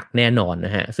นหนักแน่นอนน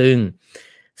ะฮะซึ่ง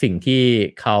สิ่งที่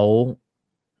เขา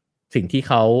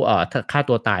ฆ่า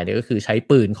ตัวตายเนี่ยก็คือใช้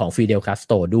ปืนของฟิเดลคาสโ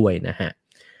ตรด้วยนะฮะ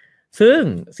ซึ่ง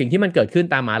สิ่งที่มันเกิดขึ้น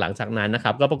ตามมาหลังจากนั้นนะค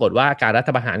รับก็ปรากฏว่าการรัฐ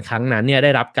ประหารครั้งนั้นเนี่ยไ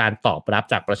ด้รับการตอบรับ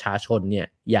จากประชาชนเนี่ย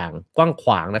อย่างกว้างข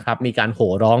วางนะครับมีการโห่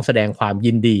ร้องแสดงความ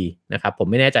ยินดีนะครับผม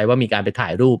ไม่แน่ใจว่ามีการไปถ่า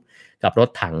ยรูปกับรถ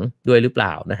ถังด้วยหรือเปล่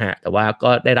านะฮะแต่ว่าก็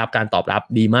ได้รับการตอบรับ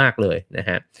ดีมากเลยนะ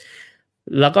ฮะ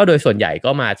แล้วก็โดยส่วนใหญ่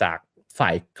ก็มาจากฝ่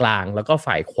ายกลางแล้วก็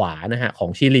ฝ่ายขวานะฮะของ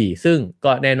ชิลีซึ่ง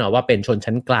ก็แน่นอนว่าเป็นชน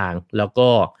ชั้นกลางแล้วก็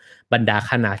บรรดา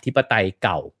คณาธิปไตยเ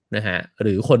ก่านะฮะห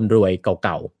รือคนรวยเ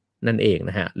ก่าๆนั่นเอง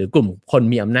นะฮะหรือกลุ่มคน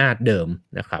มีอำนาจเดิม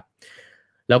นะครับ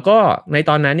แล้วก็ใน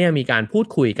ตอนนั้นเนี่ยมีการพูด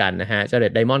คุยกันนะฮะเจเร็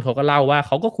ดไดมอนด์เขาก็เล่าว่าเ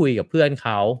ขาก็คุยกับเพื่อนเข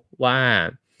าว่า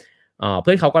เ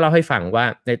พื่อนเขาก็เล่าให้ฟังว่า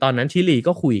ในตอนนั้นชิลี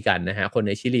ก็คุยกันนะฮะคนใ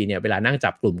นชิลีเนี่ยเวลานั่ง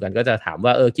จับกลุ่มกันก็จะถามว่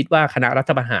าคิดว่าคณะรั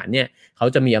ฐประหารเนี่ยเขา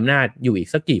จะมีอำนาจอยู่อีก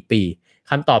สักกี่ปี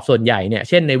คำตอบส่วนใหญ่เนี่ย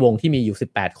เช่นในวงที่มีอยู่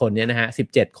18คนเนี่ยนะฮะ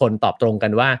17คนตอบตรงกั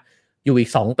นว่าอยู่อี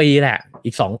ก2ปีแหละ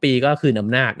อีก2ปีก็คืนอ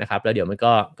ำนาจนะครับแล้วเดี๋ยวมัน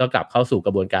ก็กลับเข้าสู่ก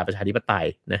ระบวนการประชาธิปไตย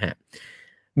นะฮะ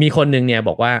มีคนนึงเนี่ยบ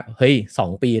อกว่าเฮ้ย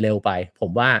2ปีเร็วไปผ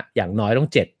มว่าอย่างน้อยต้อง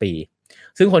7ปี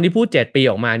ซึ่งคนที่พูด7ปี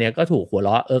ออกมาเนี่ยก็ถูกหัวเร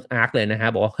าะเอิ๊กอาร์กเลยนะฮะ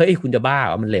บอกว่าเฮ้ยคุณจะบ้าเห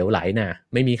รอมันเหลวไหลนะ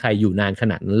ไม่มีใครอยู่นานข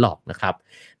นาดนั้นหรอกนะครับ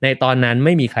ในตอนนั้นไ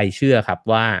ม่มีใครเชื่อครับ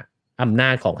ว่าอำนา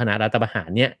จของคณะรัฐประหาร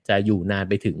เนี่ยจะอยู่นาน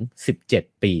ไปถึง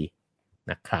17ปี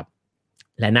นะครับ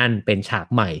และนั่นเป็นฉาก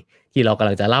ใหม่ที่เรากำ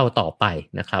ลังจะเล่าต่อไป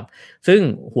นะครับซึ่ง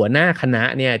หัวหน้าคณะ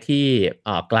เนี่ยที่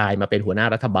กลายมาเป็นหัวหน้า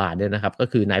รัฐบาลเนี่ยนะครับก็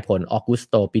คือนายพลออกุส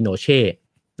โตปิโนเช่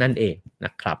นั่นเองน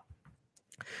ะครับ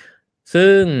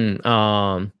ซึ่ง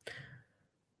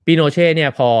ปิโนเช่เนี่ย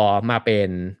พอมาเ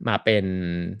ป็น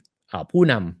ผู้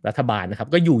นำรัฐบาลนะครับ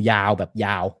ก็อยู่ยาวแบบย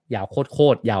าวโค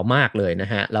ตรยาวมากเลยน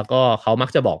ะฮะแล้วก็เขามัก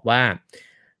จะบอกว่า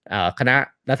คณะ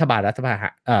รัฐบ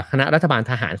าล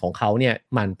ทหารของเขาเนี่ย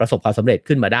มันประสบความสำเร็จ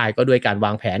ขึ้นมาได้ก็ด้วยการว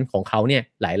างแผนของเขาเนี่ย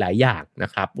หลายๆอย่างน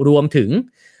ะครับรวมถึง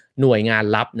หน่วยงาน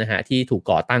ลับนะฮะที่ถูก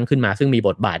ก่อตั้งขึ้นมาซึ่งมีบ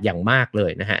ทบาทอย่างมากเล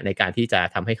ยนะฮะในการที่จะ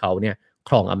ทำให้เขาเนี่ย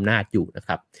ครองอำนาจอยู่นะค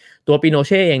รับตัวปิโนเ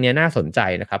ช่เองเนี่ยน่าสนใจ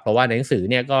นะครับเพราะว่าในหนังสือ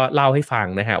เนี่ยก็เล่าให้ฟัง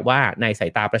นะฮะว่าในสา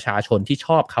ยตาประชาชนที่ช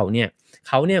อบเขาเนี่ย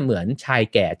เหมือนชาย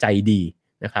แก่ใจดี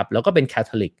นะครับแล้วก็เป็นแคท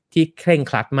อลิกที่เคร่ง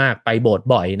ครัดมากไปโบสถ์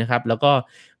บ่อยนะครับแล้วก็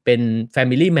เป็น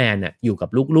Family Man น่ะอยู่กับ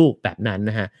ลูกๆแบบนั้น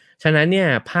นะฮะฉะนั้นเนี่ย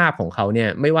ภาพของเขาเนี่ย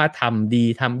ไม่ว่าทำดี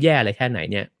ทำแย่อะไรแค่ไหน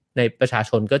เนี่ยในประชา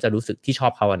ชนก็จะรู้สึกที่ชอ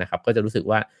บเขานะครับก็จะรู้สึก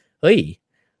ว่าเฮ้ย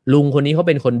ลุงคนนี้เขา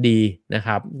เป็นคนดีนะค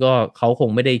รับก็เขาคง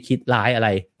ไม่ได้คิดร้ายอะไร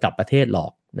กับประเทศหรอ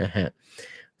กนะฮะ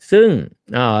ซึ่ง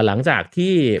หลังจาก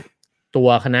ที่ตัว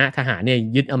คณะทหารเนี่ย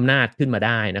ยึดอำนาจขึ้นมาไ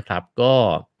ด้นะครับก็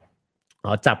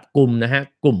จับกลุ่มนะฮะ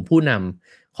กลุ่มผู้น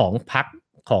ำของพรรค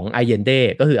ของอัยเยนเต้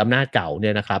ก็คืออำนาจเก่าเ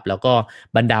นี่ยนะครับแล้วก็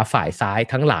บรรดาฝ่ายซ้าย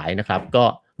ทั้งหลายนะครับก็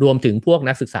รวมถึงพวก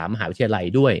นักศึกษามหาวิทยาลัย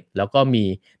ด้วยแล้วก็มี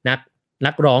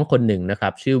นักร้องคนหนึ่งนะครั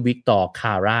บชื่อวิกตอร์ค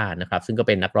าร่านะครับซึ่งก็เ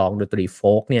ป็นนักร้องดนตรีโฟ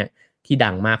ล์กเนี่ยที่ดั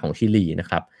งมากของชิลีนะ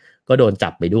ครับก็โดนจั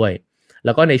บไปด้วยแ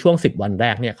ล้วก็ในช่วง10วันแร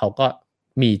กเนี่ยเขาก็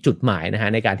มีจุดหมายนะฮะ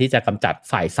ในการที่จะกำจัด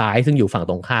ฝ่ายซ้ายซึ่งอยู่ฝั่ง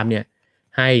ตรงข้ามเนี่ย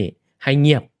ให้เ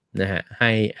งียบนะฮะ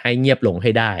ให้เงียบลงใ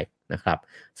ห้ได้นะครับ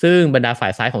ซึ่งบรรดาฝ่า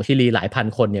ยซ้ายของชิลีหลายพัน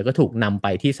คนเนี่ยก็ถูกนำไป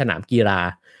ที่สนามกีฬา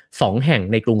2แห่ง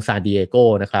ในกรุงซานดิเอโก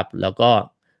นะครับแล้วก็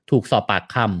ถูกสอบปาก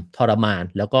คำทรมาน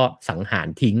แล้วก็สังหาร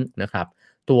ทิ้งนะครับ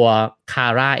ตัวคา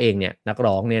ร่าเองเนี่ยนัก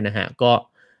ร้องเนี่ยนะฮะก็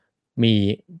มี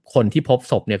คนที่พบ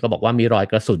ศพเนี่ยก็บอกว่ามีรอย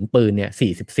กระสุนปืนเนี่ย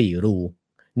44รู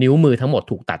นิ้วมือทั้งหมด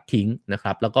ถูกตัดทิ้งนะค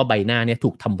รับแล้วก็ใบหน้าเนี่ยถู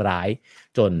กทำร้าย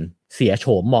จนเสียโฉ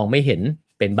มมองไม่เห็น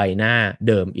เป็นใบหน้าเ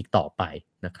ดิมอีกต่อไป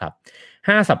นะครับ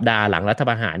5สัปดาห์หลังรัฐป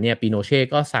ระหารเนี่ยปิโนเช่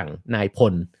ก็สั่งนายพ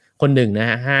ลคนหนึ่งนะ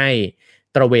ฮะให้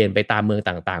ตระเวนไปตามเมือง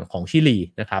ต่างๆของชิลี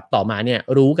นะครับต่อมาเนี่ย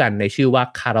รู้กันในชื่อว่า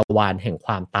คาราวานแห่งค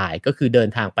วามตายก็คือเดิน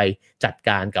ทางไปจัดก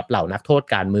ารกับเหล่านักโทษ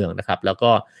การเมืองนะครับแล้ว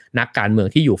ก็นักการเมือง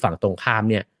ที่อยู่ฝั่งตรงข้าม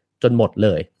เนี่ยจนหมดเล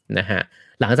ยนะฮะ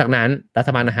หลังจากนั้นรัฐ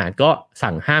บาลทหารก็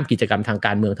สั่งห้ามกิจกรรมทางก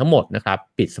ารเมืองทั้งหมดนะครับ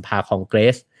ปิดสภาคองเกร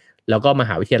สแล้วก็มห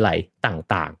าวิทยาลัย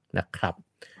ต่างๆนะครับ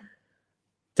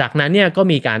จากนั้นเนี่ยก็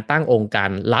มีการตั้งองค์กา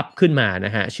รลับขึ้นมาน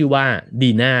ะฮะชื่อว่า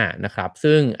ดีน่านะครับ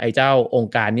ซึ่งไอ้เจ้าอง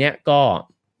ค์การเนี้ยก็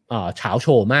เฉาโช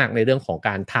ว์มากในเรื่องของก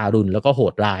ารทารุณแล้วก็โห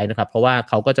ดร้ายนะครับเพราะว่า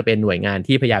เขาก็จะเป็นหน่วยงาน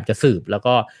ที่พยายามจะสืบแล้ว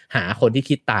ก็หาคนที่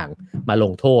คิดต่างมาล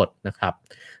งโทษนะครับ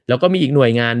แล้วก็มีอีกหน่ว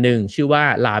ยงานหนึ่งชื่อว่า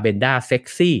Lavender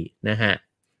Sexy นะฮะ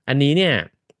อันนี้เนี่ย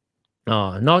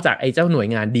นอกจากไอ้เจ้าหน่วย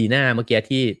งานดีน่าเมื่อกี้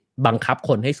ที่บังคับค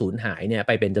นให้สูญหายเนี่ยไ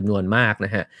ปเป็นจำนวนมากน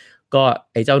ะฮะก็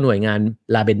ไอ้เจ้าหน่วยงาน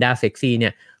Lavender Sexy เนี่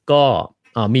ยก็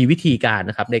มีวิธีการ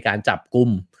นะครับในการจับกุม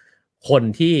คน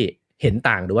ที่เห็น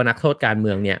ต่างหรือว่านักโทษการเมื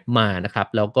องเนี่ยมานะครับ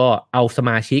แล้วก็เอาส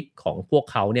มาชิกของพวก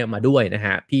เขาเนี่ยมาด้วยนะฮ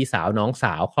ะพี่สาวน้องส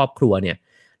าวครอบครัวเนี่ย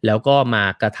แล้วก็มา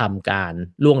กระทำการ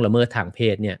ล่วงละเมิดทางเพ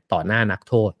ศเนี่ยต่อหน้านัก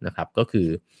โทษนะครับก็คือ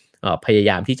พยาย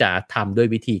ามที่จะทำด้วย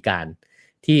วิธีการ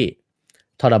ที่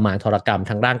ทรมานทรกรรม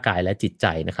ทั้งร่างกายและจิตใจ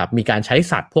นะครับมีการใช้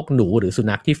สัตว์พวกหนูหรือสุ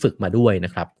นัขที่ฝึกมาด้วยน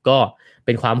ะครับก็เ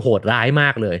ป็นความโหดร้ายมา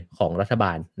กเลยของรัฐบ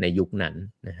าลในยุคนั้น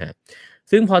นะฮะ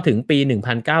ซึ่งพอถึงปี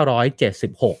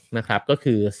 1976 นะครับก็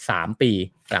คือ3ปี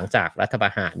หลังจากรัฐปร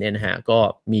ะหารเนี่ยนะฮะก็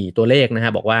มีตัวเลขนะฮ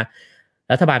ะบอกว่า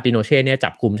รัฐบาลปิโนเช่เนี่ยจั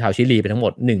บกุมชาวชิลีไปทั้งหม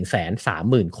ด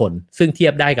 130,000 คนซึ่งเที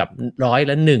ยบได้กับ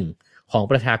100% ของ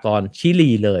ประชากรชิ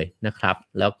ลีเลยนะครับ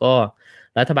แล้วก็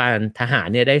รัฐบาลทหาร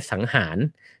เนี่ยได้สังหาร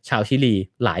ชาวชิลี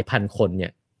หลายพันคนเนี่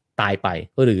ยตายไป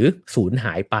หรือสูญห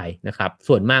ายไปนะครับ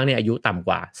ส่วนมากเนี่ยอายุต่ำก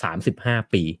ว่า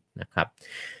35 ปีนะครับ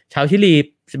ชาวชิลี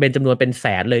เป็นจำนวนเป็นแส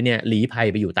นเลยเนี่ยหลีภัย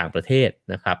ไปอยู่ต่างประเทศ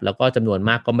นะครับแล้วก็จำนวน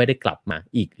มากก็ไม่ได้กลับมา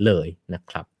อีกเลยนะ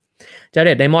ครับจาเ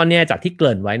ร็ดไดมอนด์เนี่ยจากที่เก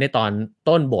ริ่นไว้ในตอน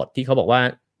ต้นบทที่เขาบอกว่า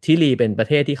ชิลีเป็นประ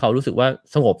เทศที่เขารู้สึกว่า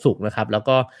สงบสุขนะครับแล้ว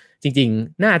ก็จริง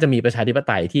ๆน่าจะมีประชาธิปไ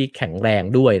ตยที่แข็งแรง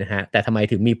ด้วยนะฮะแต่ทำไม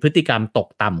ถึงมีพฤติกรรมตก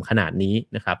ต่ำขนาดนี้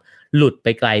นะครับหลุดไป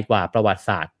ไกลกว่าประวัติศ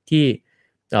าสตร์ที่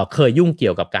เคยยุ่งเกี่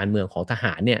ยวกับการเมืองของทห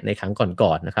ารเนี่ยในครั้ง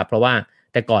ก่อนๆนะครับเพราะว่า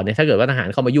แต่ก่อนเนี่ยถ้าเกิดว่าทหาร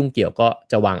เข้ามายุ่งเกี่ยวก็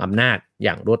จะวางอำนาจอ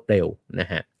ย่างรวดเร็วนะ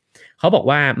ฮะเขาบอก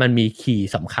ว่ามันมีคีย์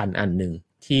สำคัญอันหนึ่ง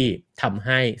ที่ทำใ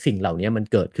ห้สิ่งเหล่านี้มัน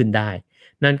เกิดขึ้นได้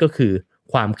นั่นก็คือ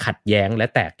ความขัดแย้งและ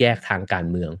แตกแยกทางการ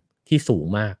เมืองที่สูง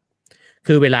มาก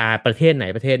คือเวลาประเทศไหน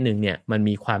ประเทศหนึ่งเนี่ยมัน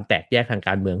มีความแตกแยกทางก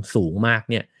ารเมืองสูงมาก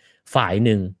เนี่ยฝ่ายห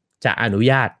นึ่งจะอนุ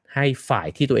ญาตให้ฝ่าย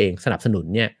ที่ตัวเองสนับสนุน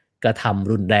เนี่ยกระท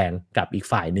ำรุนแรงกับอีก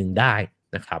ฝ่ายหนึ่งได้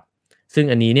นะครับซึ่ง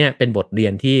อันนี้เนี่ยเป็นบทเรีย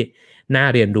นที่น่า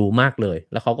เรียนรู้มากเลย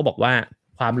แล้วเขาก็บอกว่า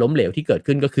ความล้มเหลวที่เกิด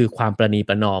ขึ้นก็คือความประนีป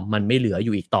ระนอมมันไม่เหลืออ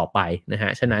ยู่อีกต่อไปนะฮ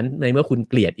ะฉะนั้นในเมื่อคุณ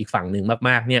เกลียดอีกฝั่งหนึ่งม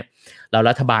ากๆเนี่ยแล้ว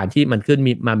รัฐบาลที่มันขึ้น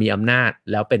มีอำนาจ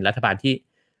แล้วเป็นรัฐบาลที่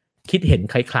คิดเห็น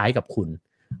คล้ายๆกับคุ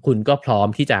ณก็พร้อม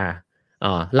ที่จะ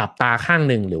หลับตาข้าง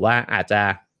หนึ่งหรือว่าอาจจะ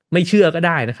ไม่เชื่อก็ไ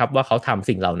ด้นะครับว่าเขาทำ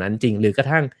สิ่งเหล่านั้นจริงหรือกระ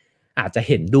ทั่งอาจจะ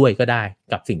เห็นด้วยก็ได้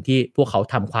กับสิ่งที่พวกเขา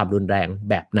ทำความรุนแรง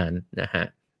แบบนั้นนะฮะ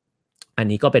อัน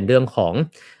นี้ก็เป็นเรื่องของ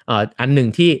อันหนึ่ง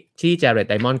ที่เจเรต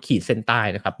ไดมอนด์ขีดเส้นใต้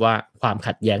นะครับว่าความ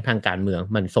ขัดแย้งทางการเมือง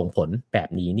มันส่งผลแบบ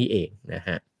นี้นี่เองนะฮ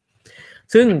ะ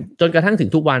ซึ่งจนกระทั่งถึง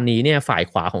ทุกวันนี้เนี่ยฝ่าย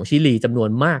ขวาของชิลีจำนวน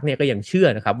มากเนี่ยก็ยังเชื่อ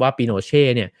นะครับว่าปิโนเช่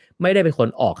เนี่ยไม่ได้เป็นคน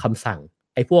ออกคำสั่ง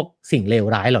ไอ้พวกสิ่งเลว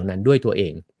ร้ายเหล่านั้นด้วยตัวเอ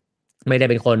งไม่ได้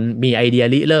เป็นคนมีไอเดีย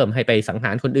ริเริ่มให้ไปสังห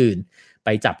ารคนอื่นไป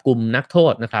จับกุมนักโท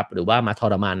ษนะครับหรือว่ามาท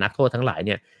รมานนักโทษทั้งหลายเ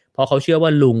นี่ยเพราะเขาเชื่อว่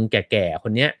าลุงแก่ๆค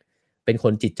นเนี้ยเป็นค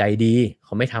นจิตใจดีเข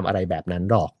าไม่ทำอะไรแบบนั้น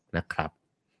หรอกนะครับ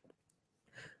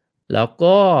แล้ว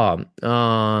ก็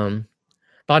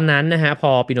ตอนนั้นนะฮะพ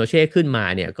อปิโนเช่ขึ้นมา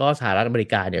เนี่ยก็สหรัฐอเมริ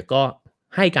กาเนี่ยก็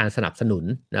ให้การสนับสนุน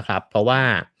นะครับเพราะว่า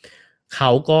เขา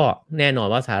ก็แน่นอน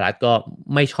ว่าสหรัฐก็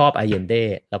ไม่ชอบอาเยนเด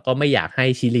แล้วก็ไม่อยากให้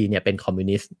ชิลีเนี่ยเป็นคอมมิว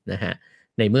นิสต์นะฮะ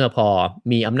ในเมื่อพอ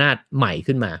มีอำนาจใหม่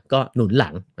ขึ้นมาก็หนุนหลั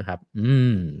งนะครับ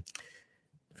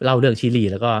เล่าเรื่องชิลี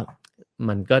แล้วก็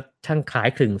มันก็ช่างคล้าย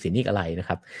คลึงสินี่อะไรนะค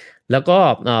รับแล้วก็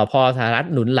พอสหรัฐ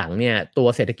หนุนหลังเนี่ยตัว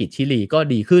เศรษฐกิจชิลีก็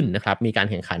ดีขึ้นนะครับมีการ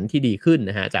แข่งขันที่ดีขึ้น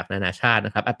นะฮะจากนานาชาติน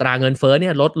ะครับอัตราเงินเฟ้อเนี่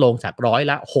ยลดลงจาก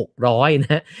600น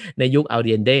ะในยุคอัลเ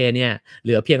ดียนเดเนี่ยเห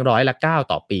ลือเพียง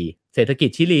9%ต่อปีเศรษฐกิจ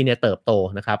ชิลีเนี่ยเติบโต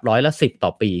นะครับ10%ต่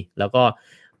อปีแล้วก็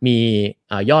มี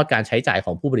ยอดการใช้จ่ายข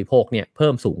องผู้บริโภคเนี่ยเพิ่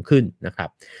มสูงขึ้นนะครับ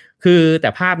คือแต่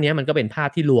ภาพนี้มันก็เป็นภาพ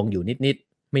ที่ลวงอยู่นิด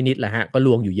ไม่นิดแหละฮะก็ล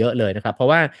วงอยู่เยอะเลยนะครับเพราะ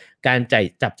ว่าการ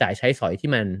จับจ่ายใช้สอยที่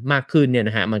มันมากขึ้นเนี่ย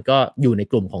นะฮะมันก็อยู่ใน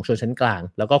กลุ่มของชนชั้นกลาง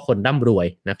แล้วก็คนร่ำรวย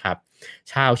นะครับ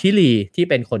ชาวชิลีที่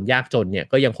เป็นคนยากจนเนี่ย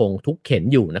ก็ยังคงทุกข์เข็ญ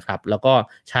อยู่นะครับแล้วก็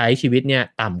ใช้ชีวิตเนี่ย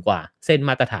ต่ำกว่าเส้นม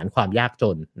าตรฐานความยากจ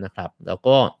นนะครับแล้ว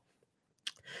ก็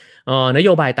นโย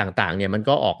บายต่างๆเนี่ยมัน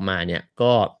ก็ออกมาเนี่ย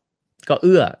ก็เ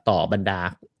อื้อต่อบรรดา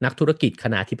นักธุรกิจค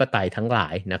ณาธิปไตยทั้งหลา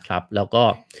ยนะครับแล้วก็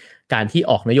การที่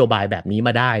ออกนโยบายแบบนี้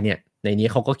มาได้เนี่ยในนี้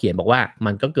เขาก็เขียนบอกว่า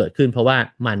มันก็เกิดขึ้นเพราะว่า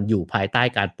มันอยู่ภายใต้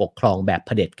การปกครองแบบเ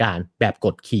ผด็จการแบบก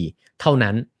ดขี่เท่า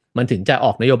นั้นมันถึงจะอ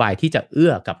อกนโยบายที่จะเอื้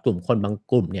อกับกลุ่มคนบาง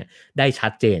กลุ่มเนี่ยได้ชั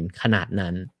ดเจนขนาด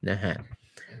นั้นนะฮะ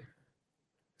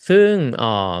ซึ่ง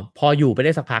พออยู่ไปไ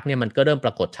ด้สักพักเนี่ยมันก็เริ่มป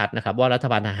รากฏชัดนะครับว่ารัฐ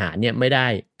บาลทหารเนี่ยไม่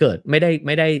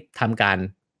ได้ทำการ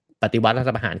ปฏิวัติรัฐ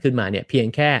ประหารขึ้นมาเนี่ยเพียง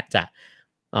แค่จะ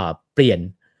เปลี่ยน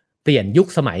เปลี่ยนยุค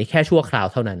สมัยแค่ชั่วคราว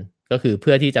เท่านั้นก็คือเ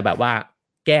พื่อที่จะแบบว่า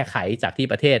แก้ไขจากที่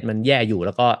ประเทศมันแย่อยู่แ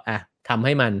ล้วก็ทำใ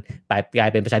ห้มันกลาย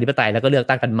เป็นประชาธิปไตยแล้วก็เลือก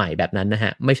ตั้งกันใหม่แบบนั้นนะฮ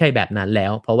ะไม่ใช่แบบนั้นแล้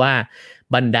วเพราะว่า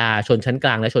บรรดาชนชั้นกล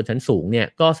างและชนชั้นสูงเนี่ย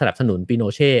ก็สนับสนุนปิโน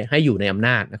เช่ให้อยู่ในอำน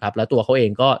าจนะครับแล้วตัวเขาเอ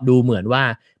งก็ดูเหมือนว่า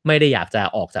ไม่ได้อยากจะ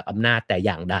ออกจากอำนาจแต่อ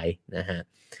ย่างใดนะฮะ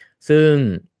ซึ่ง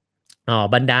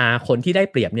บรรดาคนที่ได้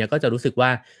เปรียบเนี่ยก็จะรู้สึกว่า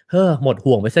หมด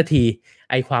ห่วงไปสักที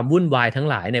ไอความวุ่นวายทั้ง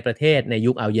หลายในประเทศใน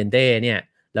ยุคอัลเยนเต้เนี่ย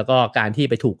แล้วก็การที่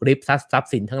ไปถูกริบทรัพ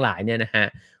ย์สินทั้งหลายเนี่ยนะฮะ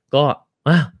ก็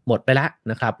หมดไปแล้ว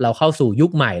นะครับเราเข้าสู่ยุ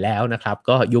คใหม่แล้วนะครับ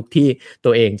ก็ยุคที่ตั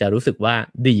วเองจะรู้สึกว่า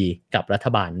ดีกับรัฐ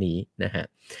บาลนี้นะฮะ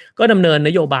ก็ดำเนินน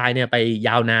โยบายเนี่ยไปย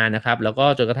าวนานนะครับแล้วก็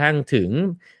จนกระทั่งถึง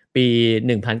ปี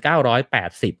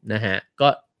1980นะฮะก็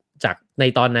จากใน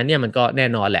ตอนนั้นเนี่ยมันก็แน่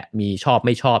นอนแหละมีชอบไ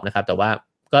ม่ชอบนะครับแต่ว่า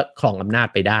ก็ครองอำนาจ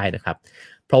ไปได้นะครับ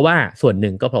เพราะว่าส่วนห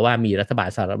นึ่งก็เพราะว่ามีรัฐบาล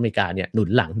สหรัฐอเมริกาเนี่ยหนุน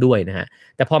หลังด้วยนะฮะ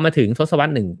แต่พอมาถึงทศวรร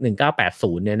ษ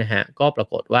1980เนี่ยนะฮะก็ปรา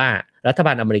กฏว่ารัฐบ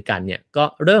าลอเมริกันเนี่ยก็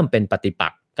เริ่มเป็นปฏิปั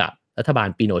กษ์กับรัฐบาล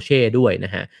ปิโนเช่ด้วยน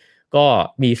ะฮะก็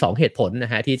มี2เหตุผลน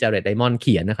ะฮะที่เจเรตไดมอนด์เ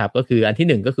ขียนนะครับก็คืออัน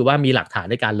ที่1ก็คือว่ามีหลักฐาน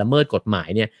ในการละเมิดกฎหมาย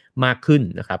เนี่ยมากขึ้น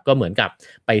นะครับก็เหมือนกับ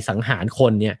ไปสังหารค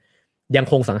นเนี่ยยัง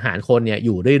คงสังหารคนเนี่ยอ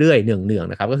ยู่เรื่อยๆเนือง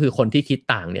ๆนะครับก็คือคนที่คิด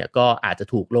ต่างเนี่ยก็อาจจะ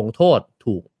ถูกลงโทษ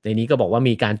ถูกในนี้ก็บอกว่า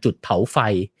มีการจุดเผาไฟ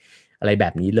อะไรแบ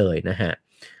บนี้เลยนะฮะ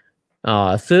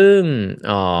ซึ่ง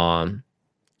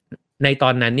ในตอ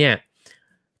นนั้นเนี่ย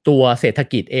ตัวเศรษฐ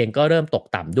กิจเองก็เริ่มตก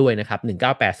ต่ำด้วยนะครับ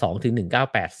1982ถึง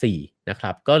1984นะค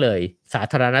รับก็เลยสา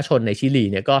ธารณชนในชิลี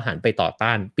เนี่ยก็หันไปต่อต้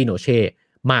านปิโนเช่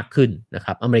มากขึ้นนะค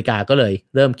รับอเมริกาก็เลย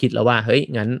เริ่มคิดแล้วว่าเฮ้ย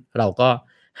งั้นเราก็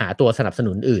หาตัวสนับส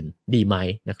นุนอื่นดีไหม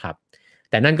นะครับ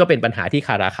แต่นั่นก็เป็นปัญหาที่ค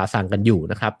าราคาซังกันอยู่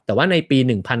นะครับแต่ว่าในปี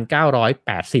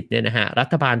1980เนี่ยนะฮะรั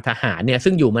ฐบาลทหารเนี่ย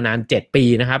ซึ่งอยู่มานาน7ปี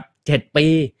นะครับ7ปี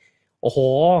โอ้โห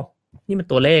นี่มัน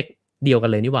ตัวเลขเดียวกัน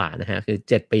เลยนี่หว่านะฮะคือ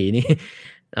7ปีนี่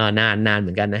นานเห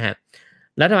มือนกันนะฮะ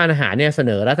รัฐบาลทหารเนี่ยเส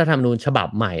นอรัฐธรรมนูญฉบับ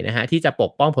ใหม่นะฮะที่จะป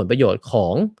กป้องผลประโยชน์ขอ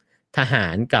งทหา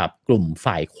รกับกลุ่ม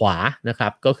ฝ่ายขวานะครั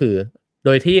บก็คือโด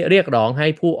ยที่เรียกร้องให้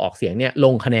ผู้ออกเสียงเนี่ยล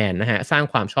งคะแนนนะฮะสร้าง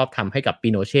ความชอบธรรมให้กับปิ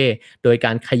โนเช่โดยก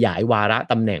ารขยายวาระ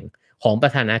ตำแหน่งของปร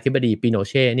ะธานาธิบดีปิโน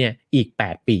เช่เนี่ยอีก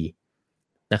8ปี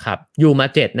นะครับอยู่มา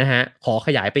7นะฮะขอข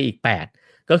ยายไปอีก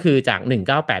8ก็คือจาก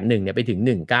1981เนี่ยไปถึง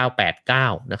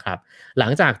1989นะครับหลั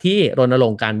งจากที่รณร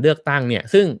งค์การเลือกตั้งเนี่ย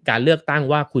ซึ่งการเลือกตั้ง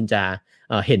ว่าคุณจะ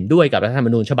เห็นด้วยกับรัฐธรรม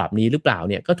นูญฉบับนี้หรือเปล่า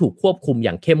เนี่ยก็ถูกควบคุมอ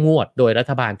ย่างเข้มงวดโดยรั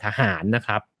ฐบาลทหารนะค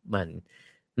รับมัน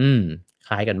ค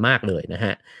ล้ายกันมากเลยนะฮ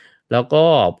ะแล้วก็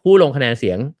ผู้ลงคะแนนเ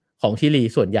สียงของชิลี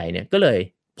ส่วนใหญ่เนี่ยก็เลย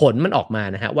ผลมันออกมา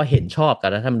นะฮะว่าเห็นชอบกับ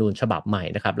รัฐธรรมนูญฉบับใหม่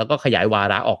นะครับแล้วก็ขยายวา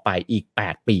ระออกไปอีก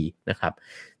8ปีนะครับ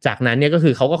จากนั้นเนี่ยก็คื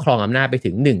อเขาก็ครองอำนาจไปถึ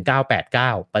ง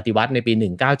1989ปฏิวัติในปี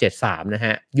1973นะฮ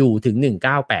ะอยู่ถึง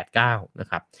1989นะ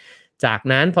ครับจาก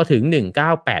นั้นพอถึง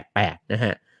1988นะฮ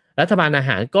ะรัฐบาลทห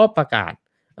ารก็ประกาศ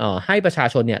ให้ประชา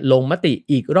ชนเนี่ยลงมติ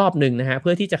อีกรอบนึงนะฮะเ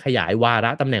พื่อที่จะขยายวาร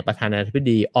ะตำแหน่งประธานาธิบ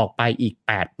ดีออกไปอีก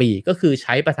8ปีก็คือใ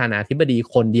ช้ประธานาธิบดี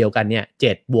คนเดียวกันเนี่ย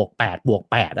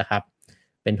7+8+8นะครับ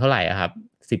เป็นเท่าไหร่ครับ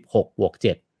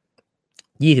16+7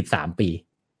 23ปี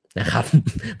นะครับ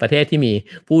ประเทศที่มี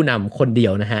ผู้นำคนเดี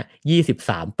ยวนะฮะ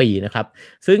23ปีนะครับ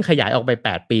ซึ่งขยายออกไป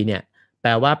8ปีเนี่ยแป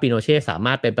ลว่าปิโนเช่สาม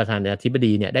ารถเป็นประธานาธิบ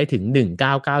ดีเนี่ยได้ถึง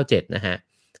1997นะฮะ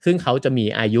ซึ่งเขาจะมี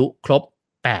อายุครบ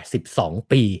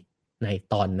82ปีใน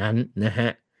ตอนนั้นนะฮะ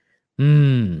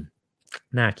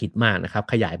น่าคิดมากนะครับ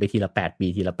ขยายไปทีละ8ปี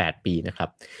ทีละ8ปีนะครับ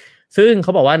ซึ่งเข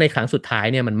าบอกว่าในครั้งสุดท้าย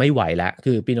เนี่ยมันไม่ไหวแล้ว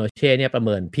คือปิโนเช่เนี่ยประเ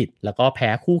มินผิดแล้วก็แพ้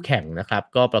คู่แข่งนะครับ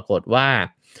ก็ปรากฏว่า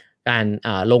การ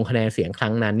ลงคะแนนเสียงครั้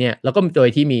งนั้นเนี่ยแล้วก็โดย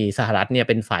ที่มีสหรัฐเนี่ย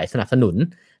เป็นฝ่ายสนับสนุน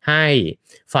ให้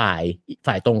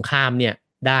ฝ่ายตรงข้ามเนี่ย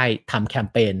ได้ทำแคม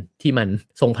เปญที่มัน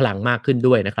ทรงพลังมากขึ้น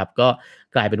ด้วยนะครับก็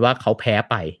กลายเป็นว่าเขาแพ้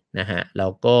ไปนะฮะแล้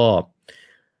วก็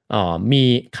มี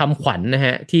คำขวัญนะฮ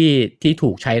ะที่ถู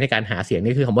กใช้ในการหาเสียง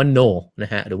นี่คือคำว่า no น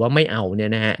ะฮะหรือว่าไม่เอาเนี่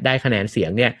ยนะฮะได้คะแนนเสีย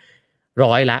งเนี่ย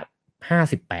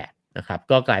58%นะครับ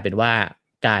ก็กลายเป็นว่า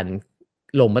การ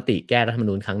ลงมติแก้รัฐธรรม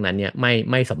นูญครั้งนั้นเนี่ย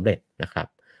ไม่สำเร็จนะครับ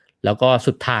แล้วก็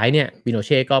สุดท้ายเนี่ยปิโนเ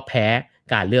ช่ก็แพ้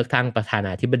การเลือกตั้งประธาน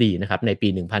าธิบดีนะครับในปี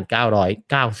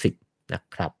1990นะ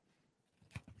ครับ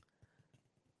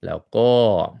แล้วก็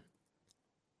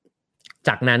จ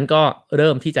ากนั้นก็เ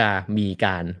ริ่มที่จะมีก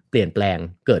ารเปลี่ยนแปลง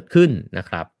เกิดขึ้นนะ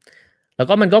ครับแล้ว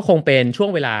ก็มันก็คงเป็นช่วง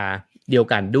เวลาเดียว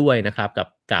กันด้วยนะครับ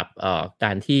กับก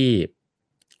าร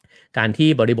ที่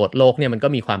บริบทโลกเนี่ยมันก็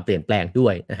มีความเปลี่ยนแปลงด้ว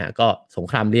ยนะฮะก็สง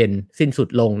ครามเย็นสิ้นสุด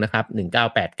ลงนะครับ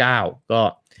1989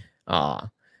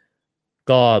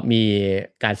ก็มี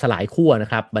การสลายขั้วนะ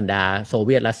ครับบรรดาโซเ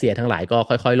วียตรัสเซียทั้งหลายก็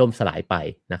ค่อยๆล่มสลายไป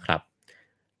นะครับ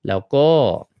แล้วก็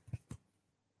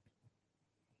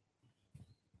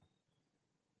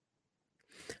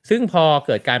ซึ่งพอเ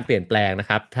กิดการเปลี่ยนแปลงนะ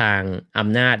ครับทางอ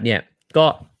ำนาจเนี่ยก็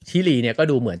ชิลีเนี่ยก็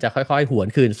ดูเหมือนจะค่อยๆหวน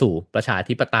คืนสู่ประชา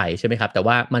ธิปไตยใช่ไหมครับแต่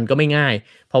ว่ามันก็ไม่ง่าย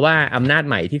เพราะว่าอำนาจ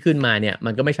ใหม่ที่ขึ้นมาเนี่ยมั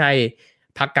นก็ไม่ใช่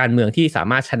พรรคการเมืองที่สา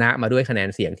มารถชนะมาด้วยคะแนน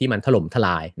เสียงที่มันถล่มทล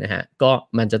ายนะฮะก็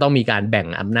มันจะต้องมีการแบ่ง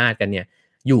อำนาจกันเนี่ย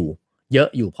อยู่เยอะ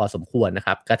อยู่พอสมควรนะค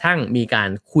รับกระทั่งมีการ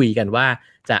คุยกันว่า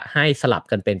จะให้สลับ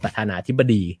กันเป็นประธานาธิบ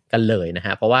ดีกันเลยนะฮ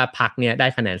ะเพราะว่าพรรคเนี่ยได้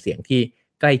คะแนนเสียงที่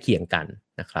ใกล้เคียงกัน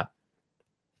นะครับ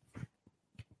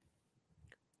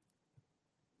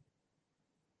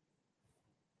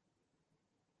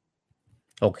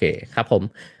โอเคครับผม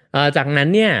จากนั้น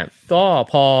เนี่ยก็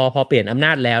พอเปลี่ยนอำน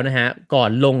าจแล้วนะฮะก่อ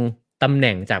นลงตำแห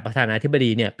น่งจากประธานาธิบดี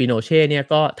เนี่ยปิโนเช่เนี่ย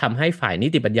ก็ทำให้ฝ่ายนิ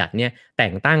ติบัญญัติเนี่ยแต่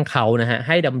งตั้งเขานะฮะใ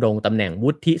ห้ดำรงตำแหน่ง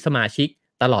วุฒิสมาชิก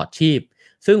ตลอดชีพ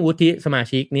ซึ่งวุฒิสมา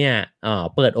ชิกเนี่ย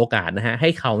เปิดโอกาสนะฮะให้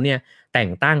เขาเนี่ยแต่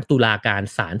งตั้งตุลาการ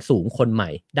ศาลสูงคนใหม่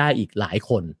ได้อีกหลาย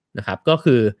คนนะครับก็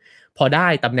คือพอได้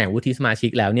ตำแหน่งวุฒิสมาชิ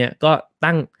กแล้วเนี่ยก็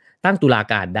ตั้งตุลา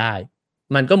การได้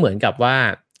มันก็เหมือนกับว่า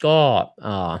ก็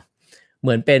เห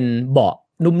มือนเป็นเบาะ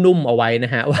นุ่มๆเอาไว้น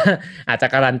ะฮะว่าอาจจะ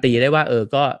การันตีได้ว่า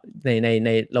ก็ใน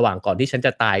ระหว่างก่อนที่ฉันจ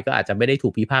ะตายก็อาจจะไม่ได้ถู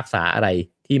กพิพากษาอะไร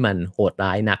ที่มันโหดร้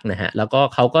ายนักนะฮะแล้วก็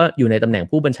เขาก็อยู่ในตำแหน่ง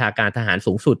ผู้บัญชาการทหาร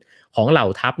สูงสุดของเหล่า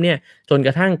ทัพเนี่ยจนก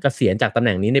ระทั่งเกษียณจากตำแห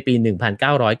น่งนี้ในปี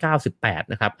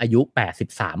1998นะครับอายุ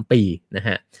83ปีนะฮ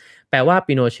ะแปลว่า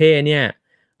ปิโนเช่เนี่ย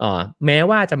แม้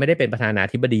ว่าจะไม่ได้เป็นประธานา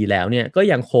ธิบดีแล้วเนี่ยก็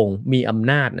ยังคงมีอำ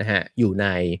นาจนะฮะอยู่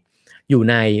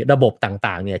ในระบบ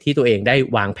ต่างๆเนี่ยที่ตัวเองได้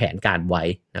วางแผนการไว้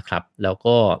นะครับแล้ว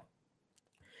ก็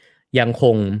ยังค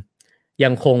งยั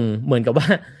งคงเหมือนกับว่า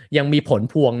ยังมีผล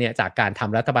พวงเนี่ยจากการท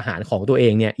ำรัฐประหารของตัวเอ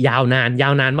งเนี่ยยาวน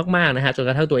านมากๆนะฮะจนก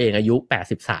ระทั่งตัวเองอายุ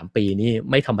83ปีนี่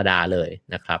ไม่ธรรมดาเลย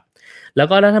นะครับแล้ว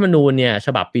ก็รัฐธรรมนูญเนี่ยฉ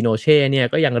บับปิโนเช่เนี่ย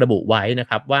ก็ยังระบุไว้นะ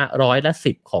ครับว่า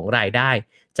10%ของรายได้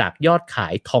จากยอดขา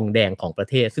ยทองแดงของประ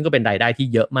เทศซึ่งก็เป็นรายได้ที่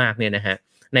เยอะมากเนี่ยนะฮะ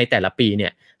ในแต่ละปีเนี่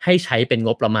ยให้ใช้เป็นง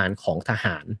บประมาณของทห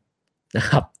ารนะ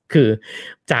ครับคือ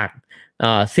จาก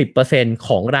10%ข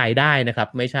องรายได้นะครับ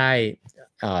ไม่ใช่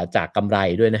จากกำไร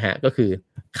ด้วยนะฮะก็คือ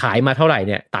ขายมาเท่าไหร่เ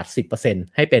นี่ยตัด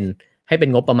 10% ให้เป็น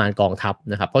งบประมาณกองทัพ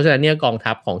นะครับเพราะฉะนั้นเนี่ยกอง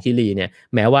ทัพของชิลีเนี่ย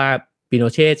แม้ว่าปิโน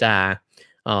เช่จะ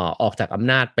ออกจากอ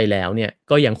ำนาจไปแล้วเนี่ย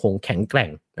ก็ยังคงแข็งแกร่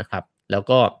งนะครับแล้ว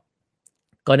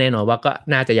ก็แน่นอนว่าก็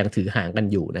น่าจะยังถือหางกัน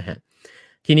อยู่นะฮะ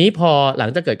ทีนี้พอหลัง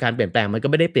จากเกิดการเปลี่ยนแปลงมันก็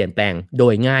ไม่ได้เปลี่ยนแปลงโด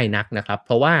ยง่ายนักนะครับเ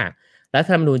พราะว่ารัฐ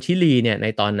ธรรมนูญชิลีเนี่ยใน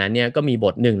ตอนนั้นเนี่ยก็มีบ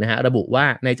ทหนึ่งนะฮะระบุว่า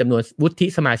ในจำนวนวุฒิ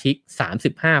สมาชิก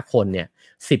35คนเนี่ย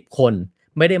10คน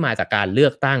ไม่ได้มาจากการเลื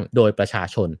อกตั้งโดยประชา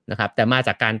ชนนะครับแต่มาจ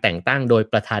ากการแต่งตั้งโดย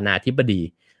ประธานาธิบดี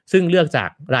ซึ่งเลือกจาก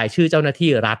รายชื่อเจ้าหน้าที่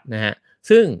รัฐนะฮะ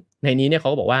ซึ่งในนี้เนี่ยเขา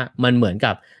ก็บอกว่ามันเหมือน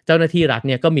กับเจ้าหน้าที่รัฐเ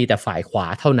นี่ยก็มีแต่ฝ่ายขวา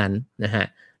เท่านั้นนะฮะ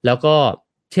แล้วก็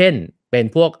เช่นเป็น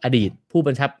พวกอดีตผู้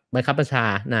บังคับบัญชา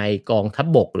ในกองทัพ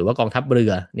บกหรือว่ากองทัพเรื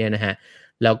อเนี่ยนะฮะ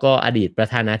แล้วก็อดีตประ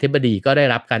ธานาธิบดีก็ได้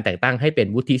รับการแต่งตั้งให้เป็น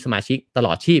วุฒิสมาชิกตล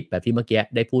อดชีพแบบที่เมื่อกี้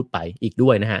ได้พูดไปอีกด้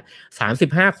วยนะฮะ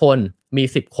35คนมี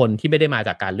10คนที่ไม่ได้มาจ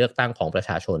ากการเลือกตั้งของประช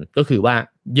าชนก็คือว่า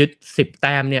ยึด10แ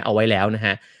ต้มเนี่ยเอาไว้แล้วนะฮ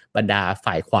ะบรรดา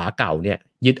ฝ่ายขวาเก่าเนี่ย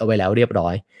ยึดเอาไว้แล้วเรียบร้อ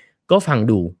ยก็ฟัง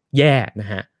ดูแย่นะ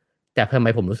ฮะแต่ทำไม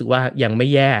ผมรู้สึกว่ายังไม่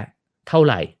แย่เท่าไ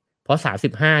หร่เพราะ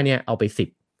35เนี่ยเอาไป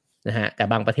10นะฮะแต่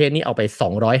บางประเทศนี่เอาไป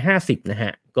250นะฮ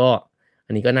ะก็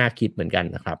อันนี้ก็น่าคิดเหมือนกัน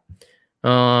นะครับเ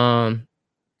อ่อ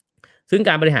ซึ่งก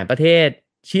ารบริหารประเทศ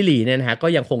ชิลีเนี่ยนะฮะก็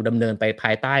ยังคงดำเนินไปภ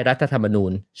ายใต้รัฐธรรมนู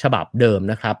ญฉบับเดิม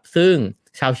นะครับซึ่ง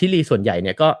ชาวชิลีส่วนใหญ่เ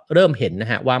นี่ยก็เริ่มเห็นน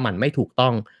ะฮะว่ามันไม่ถูกต้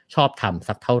องชอบธรรม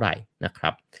สักเท่าไหร่นะครั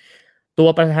บตัว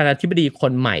ประธานาธิบดีค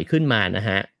นใหม่ขึ้นมานะฮ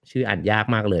ะชื่ออ่านยาก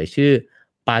มากเลยชื่อ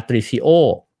ปาตริซิโอ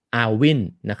อาวิน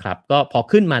นะครับก็พอ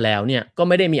ขึ้นมาแล้วเนี่ยก็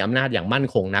ไม่ได้มีอำนาจอย่างมั่น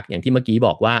คงนักอย่างที่เมื่อกี้บ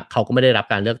อกว่าเขาก็ไม่ได้รับ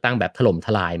การเลือกตั้งแบบถล่มท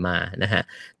ลายมานะฮะ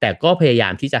แต่ก็พยายา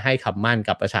มที่จะให้คำมั่น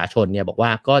กับประชาชนเนี่ยบอกว่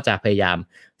าก็จะพยายาม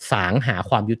สางหา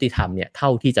ความยุติธรรมเนี่ยเท่า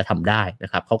ที่จะทำได้นะ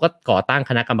ครับเขาก็ก่อตั้ง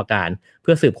คณะกรรมการเ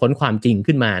พื่อสืบค้นความจริง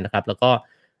ขึ้นมานะครับแล้วก็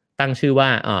ตั้งชื่อว่า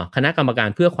คณะกรรมการ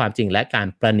เพื่อความจริงและการ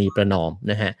ประนีประนอม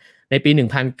นะฮะในปี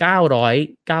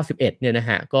1991เนี่ยนะ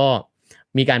ฮะก็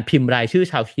มีการพิมพ์รายชื่อ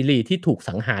ชาวชิลีที่ถูก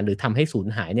สังหารหรือทำให้สูญ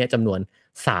หายเนี่ยจำนวน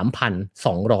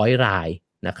 3,200 ราย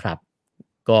นะครับ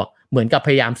ก็เหมือนกับพ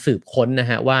ยายามสืบค้นนะ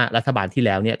ฮะว่ารัฐบาลที่แ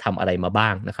ล้วเนี่ยทำอะไรมาบ้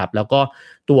างนะครับแล้วก็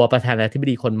ตัวประธานาธิบ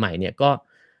ดีคนใหม่เนี่ยก็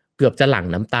เกือบจะหลั่ง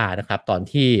น้ำตานะครับตอน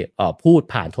ที่พูด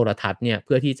ผ่านโทรทัศน์เนี่ยเ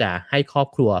พื่อที่จะให้ครอบ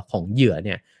ครัวของเหยื่อเ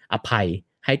นี่ยอภัย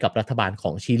ให้กับรัฐบาลขอ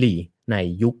งชิลีใน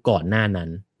ยุคก่อนหน้านั้น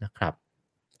นะครับ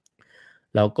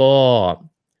แล้วก็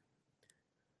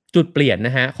จุดเปลี่ยนน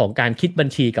ะฮะของการคิดบัญ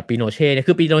ชีกับปิโนเช่เนี่ย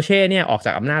คือปิโนเช่เนี่ยออกจ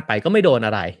ากอำนาจไปก็ไม่โดนอ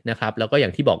ะไรนะครับแล้วก็อย่า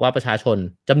งที่บอกว่าประชาชน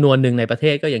จำนวนหนึ่งในประเท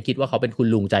ศก็ยังคิดว่าเขาเป็นคุณ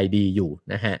ลุงใจดีอยู่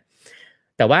นะฮะ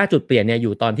แต่ว่าจุดเปลี่ยนเนี่ยอ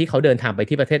ยู่ตอนที่เขาเดินทางไป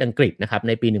ที่ประเทศอังกฤษนะครับใ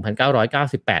นปี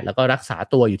1998แล้วก็รักษา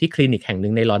ตัวอยู่ที่คลินิกแห่งห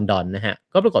นึ่งในลอนดอนนะฮะ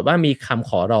ก็ปรากฏว่ามีคำ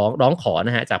ขอร้องขอน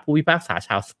ะฮะจากผู้พิพากษาช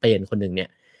าวสเปนคนหนึ่งเนี่ย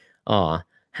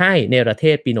ให้เนรเท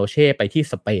ศปิโนเช่ไปที่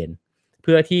สเปนเ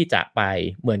พื่อที่จะไป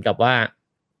เหมือนกับว่า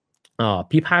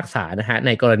พิพากษานะฮะใ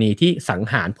นกรณีที่สัง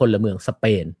หารพลเมืองสเป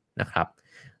นนะครับ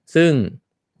ซึ่ง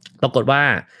ปรากฏว่า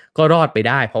ก็รอดไป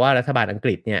ได้เพราะว่ารัฐบาลอังก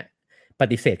ฤษเนี่ยป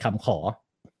ฏิเสธคำขอ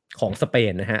ของสเป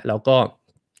นนะฮะแล้วก็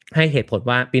ให้เหตุผล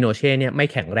ว่าปิโนเช่เนี่ยไม่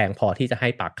แข็งแรงพอที่จะให้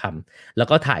ปากคำแล้ว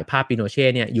ก็ถ่ายภาพปิโนเช่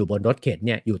เนี่ยอยู่บนรถเข็นเ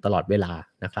นี่ยอยู่ตลอดเวลา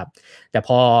นะครับแต่พ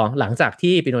อหลังจาก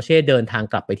ที่ปิโนเช่เดินทาง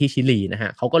กลับไปที่ชิลีนะฮะ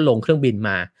เขาก็ลงเครื่องบินม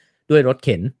าด้วยรถเ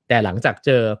ข็นแต่หลังจากเจ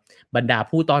อบรรดา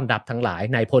ผู้ต้อนรับทั้งหลาย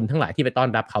นายพลทั้งหลายที่ไปต้อน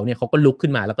รับเขาเนี่ยเขาก็ลุกขึ้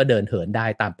นมาแล้วก็เดินเหินได้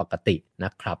ตามปกติน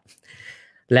ะครับ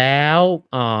แล้ว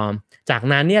จาก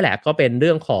นั้นเนี่ยแหละก็เป็นเ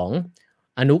รื่องของ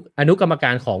อนุกรรมก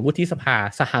ารของวุฒิสภา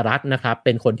สหรัฐนะครับเ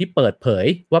ป็นคนที่เปิดเผย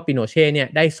ว่าปิโนเช่เนี่ย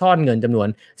ได้ซ่อนเงินจำนวน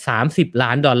$30 ล้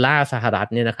านสหรัฐ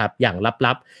เนี่ยนะครับอย่าง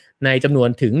ลับๆในจำนวน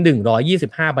ถึง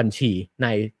125บัญชีใน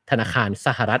ธนาคารส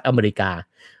หรัฐอเมริกา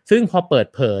ซึ่งพอเปิด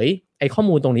เผยไอ้ข้อ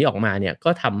มูลตรงนี้ออกมาเนี่ยก็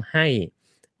ทำให้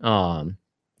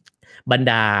บรร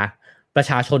ดาประ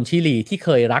ชาชนชิลีที่เค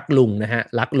ยรักลุงนะฮะ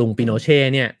รักลุงปิโนเช่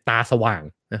เนี่ยตาสว่าง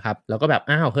นะครับแล้วก็แบบ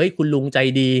อ้าวเฮ้ยคุณลุงใจ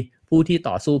ดีผู้ที่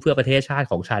ต่อสู้เพื่อประเทศชาติ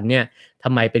ของฉันเนี่ยท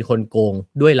ำไมเป็นคนโกง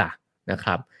ด้วยล่ะนะค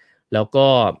รับแล้วก็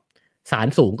ศาล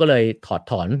สูงก็เลยถอด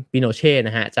ถอนปิโนเช่น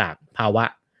ะฮะจากภาวะ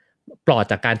ปลอด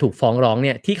จากการถูกฟ้องร้องเ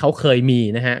นี่ยที่เขาเคยมี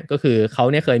นะฮะก็คือเขา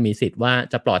เนี่ยเคยมีสิทธิ์ว่า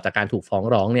จะปลอดจากการถูกฟ้อง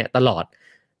ร้องเนี่ยตลอด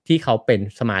ที่เขาเป็น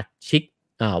สมาชิก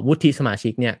วุฒิสมาชิ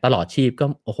กเนี่ยตลอดชีพก็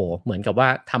โอ้โหเหมือนกับว่า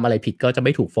ทำอะไรผิดก็จะไ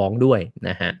ม่ถูกฟ้องด้วยน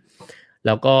ะฮะแ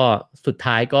ล้วก็สุด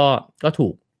ท้ายก็ถู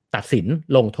กตัดสิน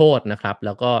ลงโทษนะครับแ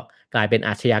ล้วก็กลายเป็นอ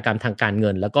าชญากรรมทางการเงิ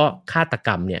นแล้วก็ฆาตก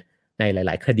รรมเนี่ยในห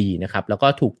ลายๆคดีนะครับแล้วก็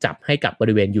ถูกจับให้กับบ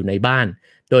ริเวณอยู่ในบ้าน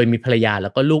โดยมีภรรยาแล้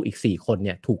วก็ลูกอีก4คนเ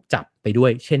นี่ยถูกจับไปด้ว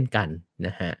ยเช่นกันน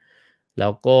ะฮะแล้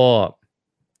วก็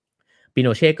ปิโน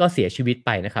เช่ก็เสียชีวิตไป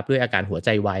นะครับด้วยอาการหัวใจ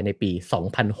วายในปี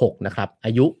2006นะครับอ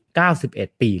ายุ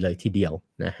91ปีเลยทีเดียว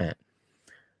นะฮะ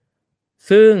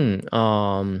ซึ่ง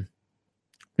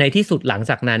ในที่สุดหลัง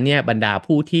จากนั้นเนี่ยบรรดา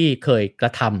ผู้ที่เคยกร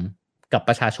ะทำกับ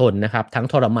ประชาชนนะครับทั้ง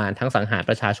ทรมานทั้งสังหาร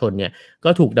ประชาชนเนี่ยก็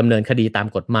ถูกดำเนินคดีตาม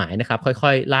กฎหมายนะครับค่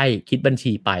อยๆไล่คิดบัญ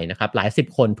ชีไปนะครับหลายสิบ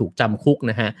คนถูกจำคุก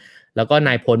นะฮะแล้วก็น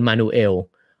ายพลมานูเอล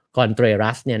กอนเตร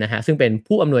รัสเนี่ยนะฮะซึ่งเป็น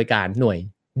ผู้อำนวยการหน่วย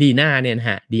ดีน่าเนี่ยนะ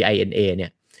ฮะ DINA เนี่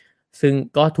ยซึ่ง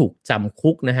ก็ถูกจำ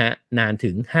คุกนะฮะนานถึ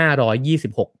ง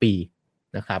526ปี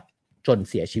นะครับจน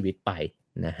เสียชีวิตไป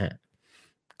นะฮะ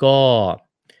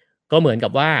ก็เหมือน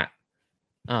กับว่า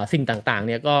สิ่งต่างๆเ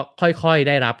นี่ยก็ค่อยๆไ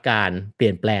ด้รับการเปลี่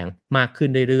ยนแปลงมากขึ้น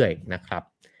เรื่อยๆนะครับ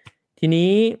ที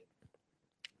นี้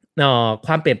ค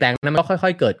วามเปลี่ยนแปลงนั้นก็ค่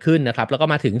อยๆเกิดขึ้นนะครับแล้วก็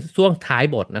มาถึงช่วงท้าย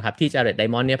บทนะครับที่จาเร็ดได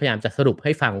มอนด์เนี่ยพยายามจะสรุปใ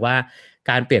ห้ฟังว่า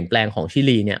การเปลี่ยนแปลงของชิ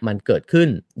ลีเนี่ยมันเกิดขึ้น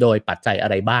โดยปัจจัยอะ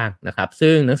ไรบ้างนะครับ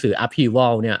ซึ่งหนังสือ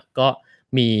Upheaval เนี่ยก็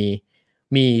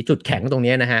มีจุดแข็งตรง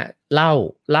นี้นะฮะเ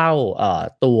ล่า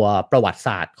ตัวประวัติศ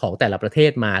าสตร์ของแต่ละประเท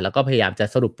ศมาแล้วก็พยายามจะ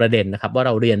สรุปประเด็นนะครับว่าเ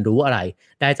ราเรียนรู้อะไร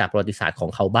ได้จากประวัติศาสตร์ขอ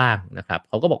งเขาบ้างนะครับ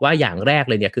เขาก็บอกว่าอย่างแรก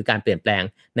เลยเนี่ยคือการเปลี่ยนแปลง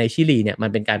ในชิลีเนี่ยมัน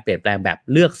เป็นการเปลี่ยนแปลงแบบ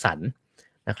เลือกสรร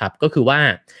นะครับก็คือว่า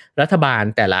รัฐบาล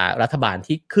แต่ละรัฐบาล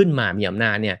ที่ขึ้นมามีอำน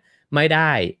าจเนี่ยไม่ไ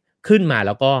ด้ขึ้นมาแ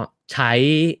ล้วก็ใ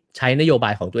ช้นโยบา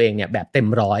ยของตัวเองเนี่ยแบบเต็ม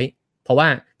ร้อยเพราะว่า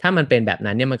ถ้ามันเป็นแบบ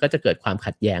นั้นเนี่ยมันก็จะเกิดความ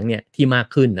ขัดแย้งเนี่ยที่มาก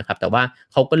ขึ้นนะครับแต่ว่า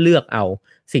เขาก็เลือกเอา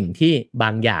สิ่งที่บา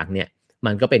งอย่างเนี่ย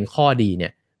มันก็เป็นข้อดีเนี่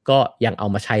ยก็ยังเอา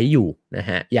มาใช้อยู่นะ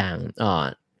ฮะอย่า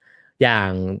ง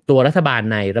ตัวรัฐบาล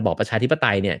ในระบอบประชาธิปไต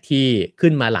ยเนี่ยที่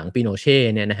ขึ้นมาหลังปิโนเช่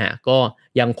เนี่ยนะฮะก็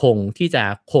ยังคงที่จะ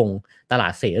คงตลา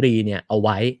ดเสรีเนี่ยเอาไ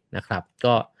ว้นะครับ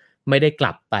ก็ไม่ได้ก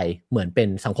ลับไปเหมือนเป็น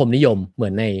สังคมนิยมเหมื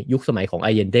อนในยุคสมัยของ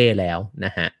อัยเยนเดแล้วน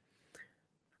ะฮะ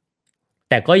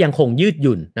แต่ก็ยังคงยืดห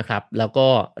ยุ่นนะครับแล้วก็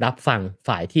รับฟัง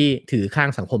ฝ่ายที่ถือข้าง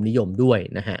สังคมนิยมด้วย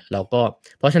นะฮะแล้วก็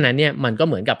เพราะฉะนั้นเนี่ยมันก็เ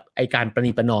หมือนกับไอการประ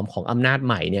นีประนอมของอำนาจใ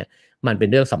หม่เนี่ยมันเป็น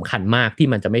เรื่องสำคัญมากที่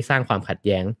มันจะไม่สร้างความขัดแ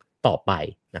ย้งต่อไป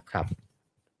นะครับ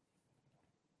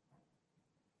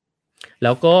แ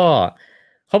ล้วก็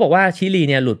เขาบอกว่าชิลี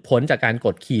เนี่ยหลุดพ้นจากการก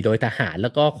ดขี่โดยทหารแล้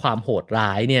วก็ความโหดร้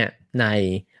ายเนี่ยใน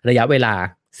ระยะเวลา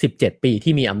17ปี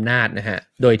ที่มีอำนาจนะฮะ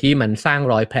โดยที่มันสร้าง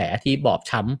รอยแผลที่บอบ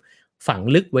ช้ำฝัง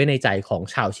ลึกไว้ในใจของ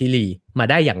ชาวชิลีมา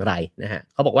ได้อย่างไรนะฮะ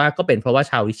เขาบอกว่าก็เป็นเพราะว่า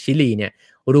ชาวชิลีเนี่ย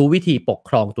รู้วิธีปก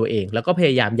ครองตัวเองแล้วก็พย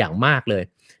ายามอย่างมากเลย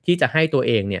ที่จะให้ตัวเ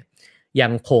องเนี่ยยั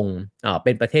งคงเ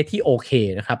ป็นประเทศที่โอเค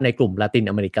นะครับในกลุ่มลาติน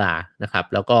อเมริกานะครับ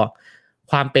แล้วก็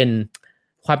ความเ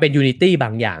ป็นยูนิตี้บา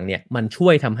งอย่างเนี่ยมันช่ว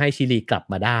ยทำให้ชิลีกลับ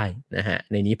มาได้นะฮะ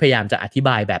ในนี้พยายามจะอธิบ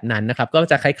ายแบบนั้นนะครับก็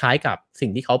จะคล้ายๆกับสิ่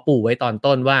งที่เขาปูไว้ตอน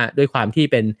ต้นว่าด้วยความที่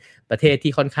เป็นประเทศ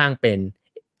ที่ค่อนข้างเป็น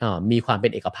มีความเป็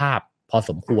นเอกภาพพอ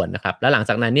สมควรนะครับแล้วหลัง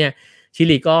จากนั้นเนี่ยชิ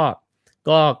ลี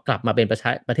ก็กลับมาเป็น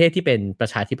ประเทศที่เป็นประ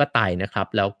ชาธิปไตยนะครับ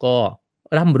แล้วก็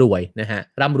ร่ำรวยนะฮะ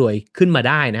ร่ำรวยขึ้นมา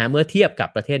ได้นะฮะเมื่อเทียบกับ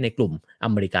ประเทศในกลุ่มอ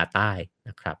เมริกาใต้น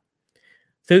ะครับ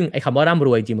ซึ่งไอ้คำว่าร่ำร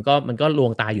วยจริงมันก็ลว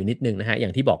งตาอยู่นิดนึงนะฮะอย่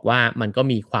างที่บอกว่ามันก็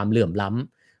มีความเหลื่อมล้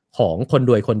ำของคน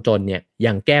รวยคนจนเนี่ย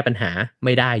ยังแก้ปัญหาไ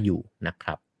ม่ได้อยู่นะค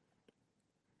รับ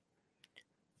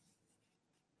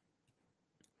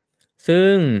ซึ่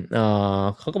ง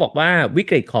เขาก็บอกว่าวิ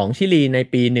กฤตของชิลีใน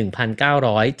ปี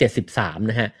1973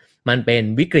นะฮะมันเป็น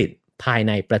วิกฤตภายใ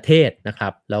นประเทศนะครั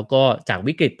บแล้วก็จาก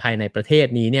วิกฤตภายในประเทศ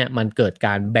นี้เนี่ยมันเกิดก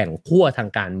ารแบ่งขั้วทาง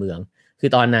การเมืองคือ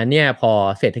ตอนนั้นเนี่ยพอ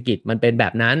เศรษฐกิจมันเป็นแบ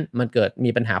บนั้นมันเกิดมี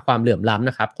ปัญหาความเหลื่อมล้ำ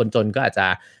นะครับคนจนก็อาจจะ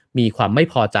มีความไม่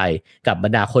พอใจกับบ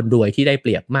รรดาคนรวยที่ได้เป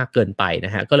รียบมากเกินไปน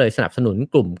ะฮะก็เลยสนับสนุน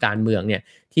กลุ่มการเมืองเนี่ย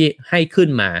ที่ให้ขึ้น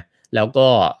มาแล้วก็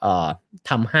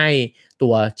ทำให้ตั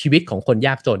วชีวิตของคนย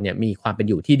ากจนเนี่ยมีความเป็น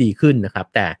อยู่ที่ดีขึ้นนะครับ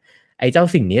แต่ไอ้เจ้า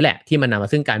สิ่งนี้แหละที่มันนำมา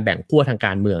ซึ่งการแบ่งขั้วทางก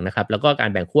ารเมืองนะครับแล้วก็การ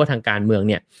แบ่งขั้วทางการเมือง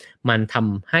เนี่ยมันท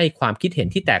ำให้ความคิดเห็น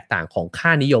ที่แตกต่างของค่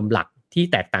านิยมหลักที่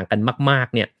แตกต่างกันมาก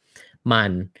ๆเนี่ยมั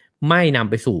นไม่นำ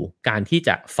ไปสู่การที่จ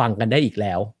ะฟังกันได้อีกแ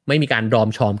ล้วไม่มีการรอม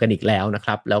ชอมกันอีกแล้วนะค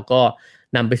รับแล้วก็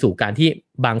นำไปสู่การที่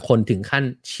บางคนถึงขั้น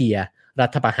เชียร์รั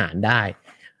ฐประหารได้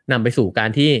นำไปสู่การ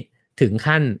ที่ถึง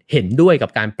ขั้นเห็นด้วยกับ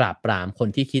การปราบปรามคน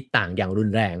ที่คิดต่างอย่างรุ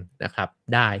นแรงนะครับ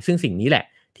ได้ซึ่งสิ่งนี้แหละ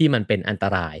ที่มันเป็นอันต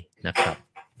รายนะครับ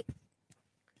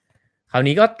คราว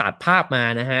นี้ก็ตัดภาพมา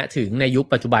นะฮะถึงในยุค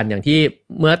ปัจจุบันอย่างที่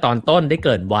เมื่อตอนต้นได้เก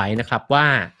ริ่นไว้นะครับว่า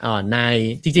ใน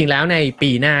จริงๆแล้วใน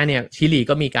ปีหน้าเนี่ยชิลี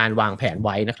ก็มีการวางแผนไ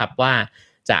ว้นะครับว่า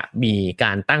จะมีก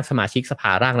ารตั้งสมาชิกสภ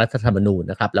าร่างรัฐธรรมนูญ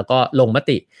นะครับแล้วก็ลงม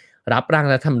ติรับร่าง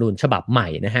รัฐธรรมนูญฉบับใหม่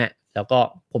นะฮะแล้วก็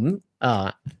ผม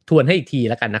ทวนให้อีกที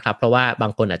แล้วกันนะครับเพราะว่าบา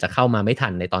งคนอาจจะเข้ามาไม่ทั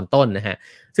นในตอนต้นนะฮะ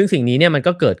ซึ่งสิ่งนี้เนี่ยมัน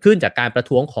ก็เกิดขึ้นจากการประ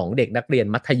ท้วงของเด็กนักเรียน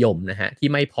มัธยมนะฮะที่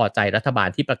ไม่พอใจรัฐบาล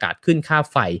ที่ประกาศขึ้นค่า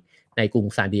ไฟในกรุง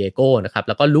ซานดิเอโกนะครับแ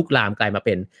ล้วก็ลุกลามกลายมาเ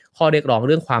ป็นข้อเรียกร้องเ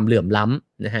รื่องความเหลื่อมล้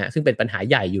ำนะฮะซึ่งเป็นปัญหา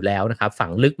ใหญ่อยู่แล้วนะครับฝั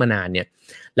งลึกมานานเนี่ย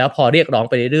แล้วพอเรียกร้อง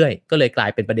ไปเรื่อยๆก็เลยกลาย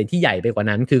เป็นประเด็นที่ใหญ่ไปกว่า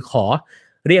นั้นคือขอ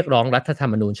เรียกร้องรัฐธร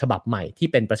รมนูญฉบับใหม่ที่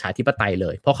เป็นประชาธิปไตยเล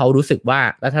ยเพราะเขารู้สึกว่า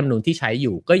รัฐธรรมนูญที่ใช้อ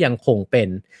ยู่ก็ยังคงเป็น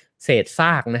เศษซ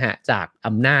ากนะฮะจาก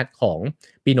อำนาจของ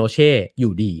ปิโนเช่อ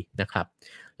ยู่ดีนะครับ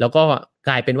แล้วก็ก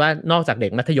ลายเป็นว่านอกจากเด็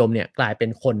กมัธยมเนี่ยกลายเป็น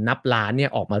คนนับล้านเนี่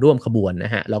ยออกมาร่วมขบวนน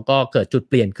ะฮะแล้วก็เกิดจุด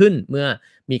เปลี่ยนขึ้นเมื่อ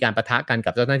มีการปะทะกัน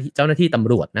กับเจ้าหน้าที่ต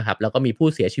ำรวจนะครับแล้วก็มีผู้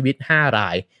เสียชีวิต5รา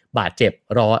ยบาดเจ็บ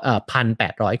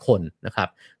1,800 คนนะครับ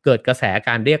เกิดกระแสก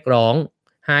ารเรียกร้อง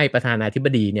ให้ประธานาธิบ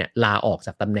ดีเนี่ยลาออกจ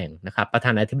ากตำแหน่งนะครับประธ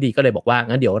านาธิบดีก็เลยบอกว่า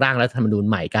งั้นเดี๋ยวร่างรัฐธรรมนูญ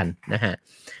ใหม่กันนะฮะ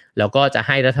แล้วก็จะใ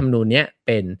ห้รัฐธรรมนูญเนี้ยเ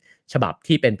ป็นฉบับ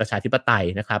ที่เป็นประชาธิปไตย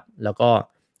นะครับแล้วก็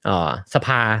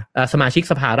สมาชิก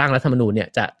สภาร่างรัฐธรรมนูญเนี่ย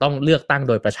จะต้องเลือกตั้ง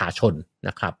โดยประชาชนน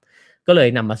ะครับก็เลย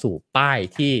นำมาสู่ป้าย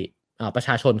ที่ประช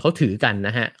าชนเขาถือกันน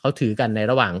ะฮะเขาถือกันใน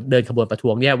ระหว่างเดินขบวนประท้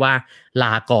วงเนี่ยว่าล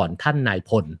าก่อนท่านนาย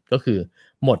พลก็คือ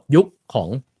หมดยุคของ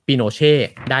ปิโนเช่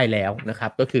ได้แล้วนะครั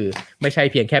บก็คือไม่ใช่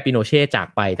เพียงแค่ปิโนเช่จาก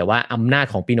ไปแต่ว่าอำนาจ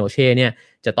ของปิโนเช่เนี่ย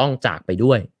จะต้องจากไป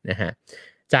ด้วยนะฮะ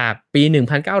จากปี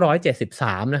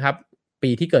1973นะครับ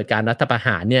ปีที่เกิดการรัฐประห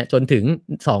ารเนี่ยจนถึง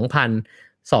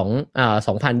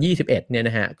2021เนี่ย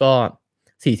นะฮะก็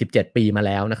47ปีมาแ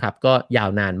ล้วนะครับก็ยาว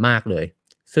นานมากเลย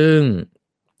ซึ่ง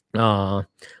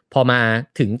พอมา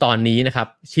ถึงตอนนี้นะครับ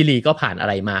ชิลีก็ผ่านอะ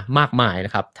ไรมามากมายน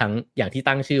ะครับทั้งอย่างที่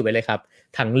ตั้งชื่อไว้เลยครับ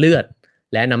ทั้งเลือด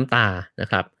และน้ำตานะ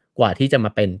ครับกว่าที่จะม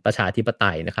าเป็นประชาธิปไต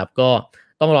ยนะครับก็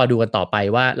ต้องรอดูกันต่อไป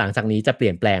ว่าหลังจากนี้จะเป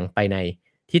ลี่ยนแปลงไปใน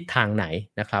ทิศทางไหน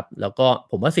นะครับแล้วก็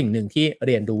ผมว่าสิ่งหนึ่งที่เ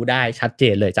รียนรู้ได้ชัดเจ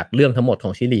นเลยจากเรื่องทั้งหมดข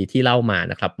องชิลีที่เล่ามา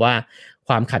นะครับว่าค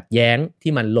วามขัดแย้ง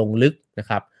ที่มันลงลึกนะ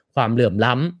ครับความเหลื่อม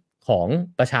ล้ำของ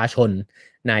ประชาชน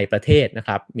ในประเทศนะค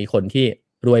รับมีคนที่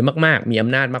รวยมากๆมีอ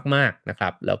ำนาจมากๆนะครั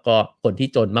บแล้วก็คนที่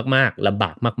จนมากๆลำบ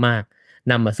ากมาก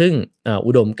ๆนำมาซึ่ง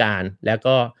อุดมการณ์แล้ว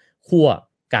ก็ขั้ว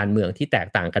การเมืองที่แตก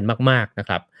ต่างกันมากๆนะค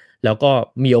รับแล้วก็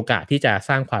มีโอกาสที่จะ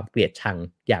สร้างความเกลียดชัง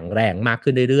อย่างแรงมาก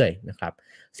ขึ้นเรื่อยๆนะครับ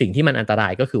สิ่งที่มันอันตรา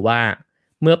ยก็คือว่า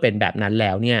เมื่อเป็นแบบนั้นแ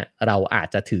ล้วเนี่ยเราอาจ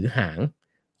จะถือหาง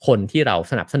คนที่เรา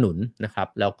สนับสนุนนะครับ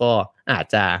แล้วก็อาจ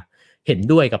จะเห็น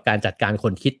ด้วยกับการจัดการค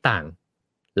นคิดต่าง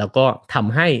แล้วก็ท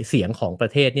ำให้เสียงของปร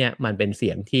ะเทศเนี่ยมันเป็นเสี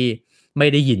ยงที่ไม่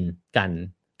ได้ยินกัน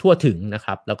ทั่วถึงนะค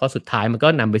รับแล้วก็สุดท้ายมันก็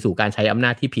นำไปสู่การใช้อำน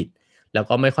าจที่ผิดแล้ว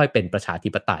ก็ไม่ค่อยเป็นประชาธิ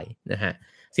ปไตยนะฮะ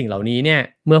สิ่งเหล่านี้เนี่ย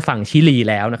เมื่อฟังชิลี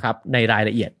แล้วนะครับในรายล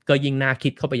ะเอียดก็ยิ่งน่าคิ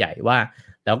ดเข้าไปใหญ่ว่า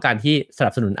แล้วการที่สนั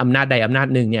บสนุนอำนาจใดอำนาจ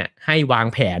หนึ่งเนี่ยให้วาง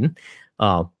แผน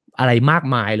อะไรมาก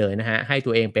มายเลยนะฮะให้ตั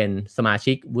วเองเป็นสมา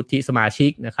ชิกวุฒิสมาชิ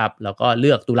กนะครับแล้วก็เลื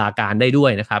อกตุลาการได้ด้ว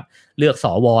ยนะครับเลือกส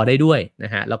วได้ด้วยน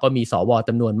ะฮะแล้วก็มีสวจ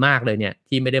ำนวนมากเลยเนี่ย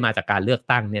ที่ไม่ได้มาจากการเลือก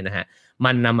ตั้งเนี่ยนะฮะ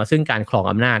มันนำมาซึ่งการครอง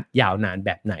อำนาจยาวนานแ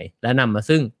บบไหนและนำมา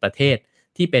ซึ่งประเทศ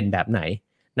ที่เป็นแบบไหน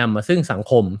นำมาซึ่งสัง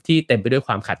คมที่เต็มไปด้วยค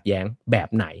วามขัดแย้งแบบ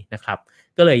ไหนนะครับ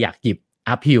ก็เลยอยากหยิบ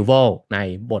Upheaval ใน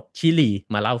บทชิลี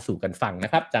มาเล่าสู่กันฟังน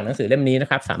ะครับจากหนังสือเล่มนี้นะ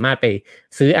ครับสามารถไป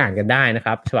ซื้ออ่านกันได้นะค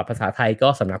รับฉบับภาษาไทยก็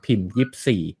สำนักพิมพ์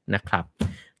24นะครับ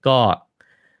ก็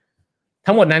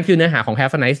ทั้งหมดนั้นคือเนื้อหาของ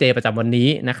Have a Nice Day ประจำวันนี้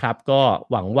นะครับก็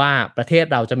หวังว่าประเทศ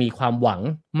เราจะมีความหวัง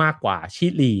มากกว่าชิ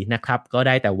ลีนะครับก็ไ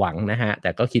ด้แต่หวังนะฮะแ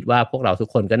ต่ก็คิดว่าพวกเราทุก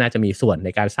คนก็น่าจะมีส่วนใน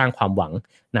การสร้างความหวัง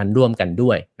นั้นร่วมกันด้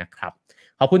วยนะครับ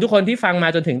ขอบคุณทุกคนที่ฟังมา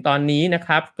จนถึงตอนนี้นะค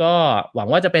รับก็หวัง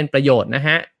ว่าจะเป็นประโยชน์นะฮ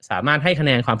ะสามารถให้คะแ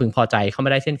นนความพึงพอใจเข้ามา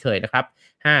ได้เช่นเคยนะครับ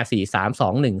5 4 3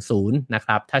 2 1 0นะค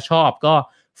รับถ้าชอบก็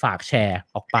ฝากแชร์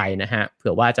ออกไปนะฮะเผื่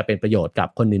อว่าจะเป็นประโยชน์กับ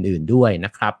คนอื่นๆด้วยน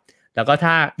ะครับแล้วก็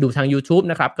ถ้าดูทาง YouTube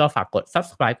นะครับก็ฝากกด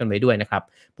Subscribe กันไว้ด้วยนะครับ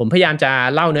ผมพยายามจะ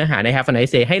เล่าเนื้อหาใน Have a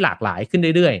Nice Day ให้หลากหลายขึ้น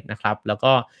เรื่อยๆนะครับแล้ว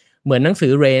ก็เหมือนหนังสื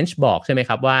อ Range บอกใช่ไหมค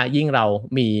รับว่ายิ่งเรา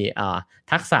มี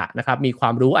ทักษะนะครับมีควา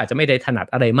มรู้อาจจะไม่ได้ถนัด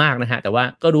อะไรมากนะฮะแต่ว่า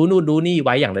ก็รู้นู่นรู้นี่ไ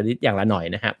ว้อย่างละนิดอย่างละหน่อย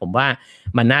นะฮะผมว่า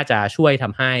มันน่าจะช่วยท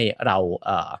ำให้เรา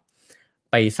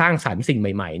ไปสร้างสรรค์สิ่งใ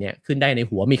หม่ๆเนี่ยขึ้นได้ใน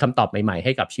หัวมีคำตอบใหม่ๆใ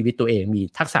ห้กับชีวิตตัวเองมี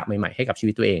ทักษะใหม่ๆให้กับชี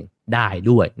วิตตัวเองได้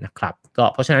ด้วยนะครับก็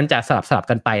เพราะฉะนั้นจะสลับ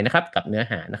กันไปนะครับกับเนื้อ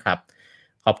หานะครับ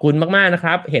ขอบคุณมากๆนะค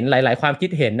รับเห็นหลายๆความคิด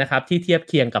เห็นนะครับที่เทียบเ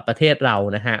คียงกับประเทศเรา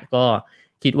นะฮะก็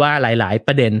คิดว่าหลายๆป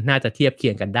ระเด็นน่าจะเทียบเคี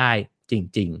ยงกันได้จ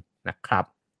ริงๆนะครับ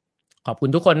ขอบคุณ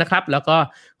ทุกคนนะครับแล้วก็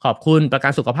ขอบคุณประกั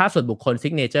นสุขภาพส่วนบุคคล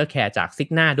Signature Care จาก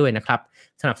Cigna ด้วยนะครับ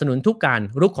สนับสนุนทุกการ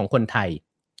รุกของคนไทย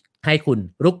ให้คุณ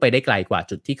รุกไปได้ไกลกว่า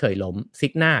จุดที่เคยล้ม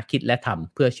Cigna คิดและท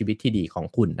ำเพื่อชีวิตที่ดีของ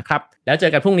คุณนะครับแล้วเจ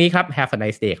อกันพรุ่งนี้ครับ Have a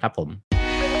nice day ครับผม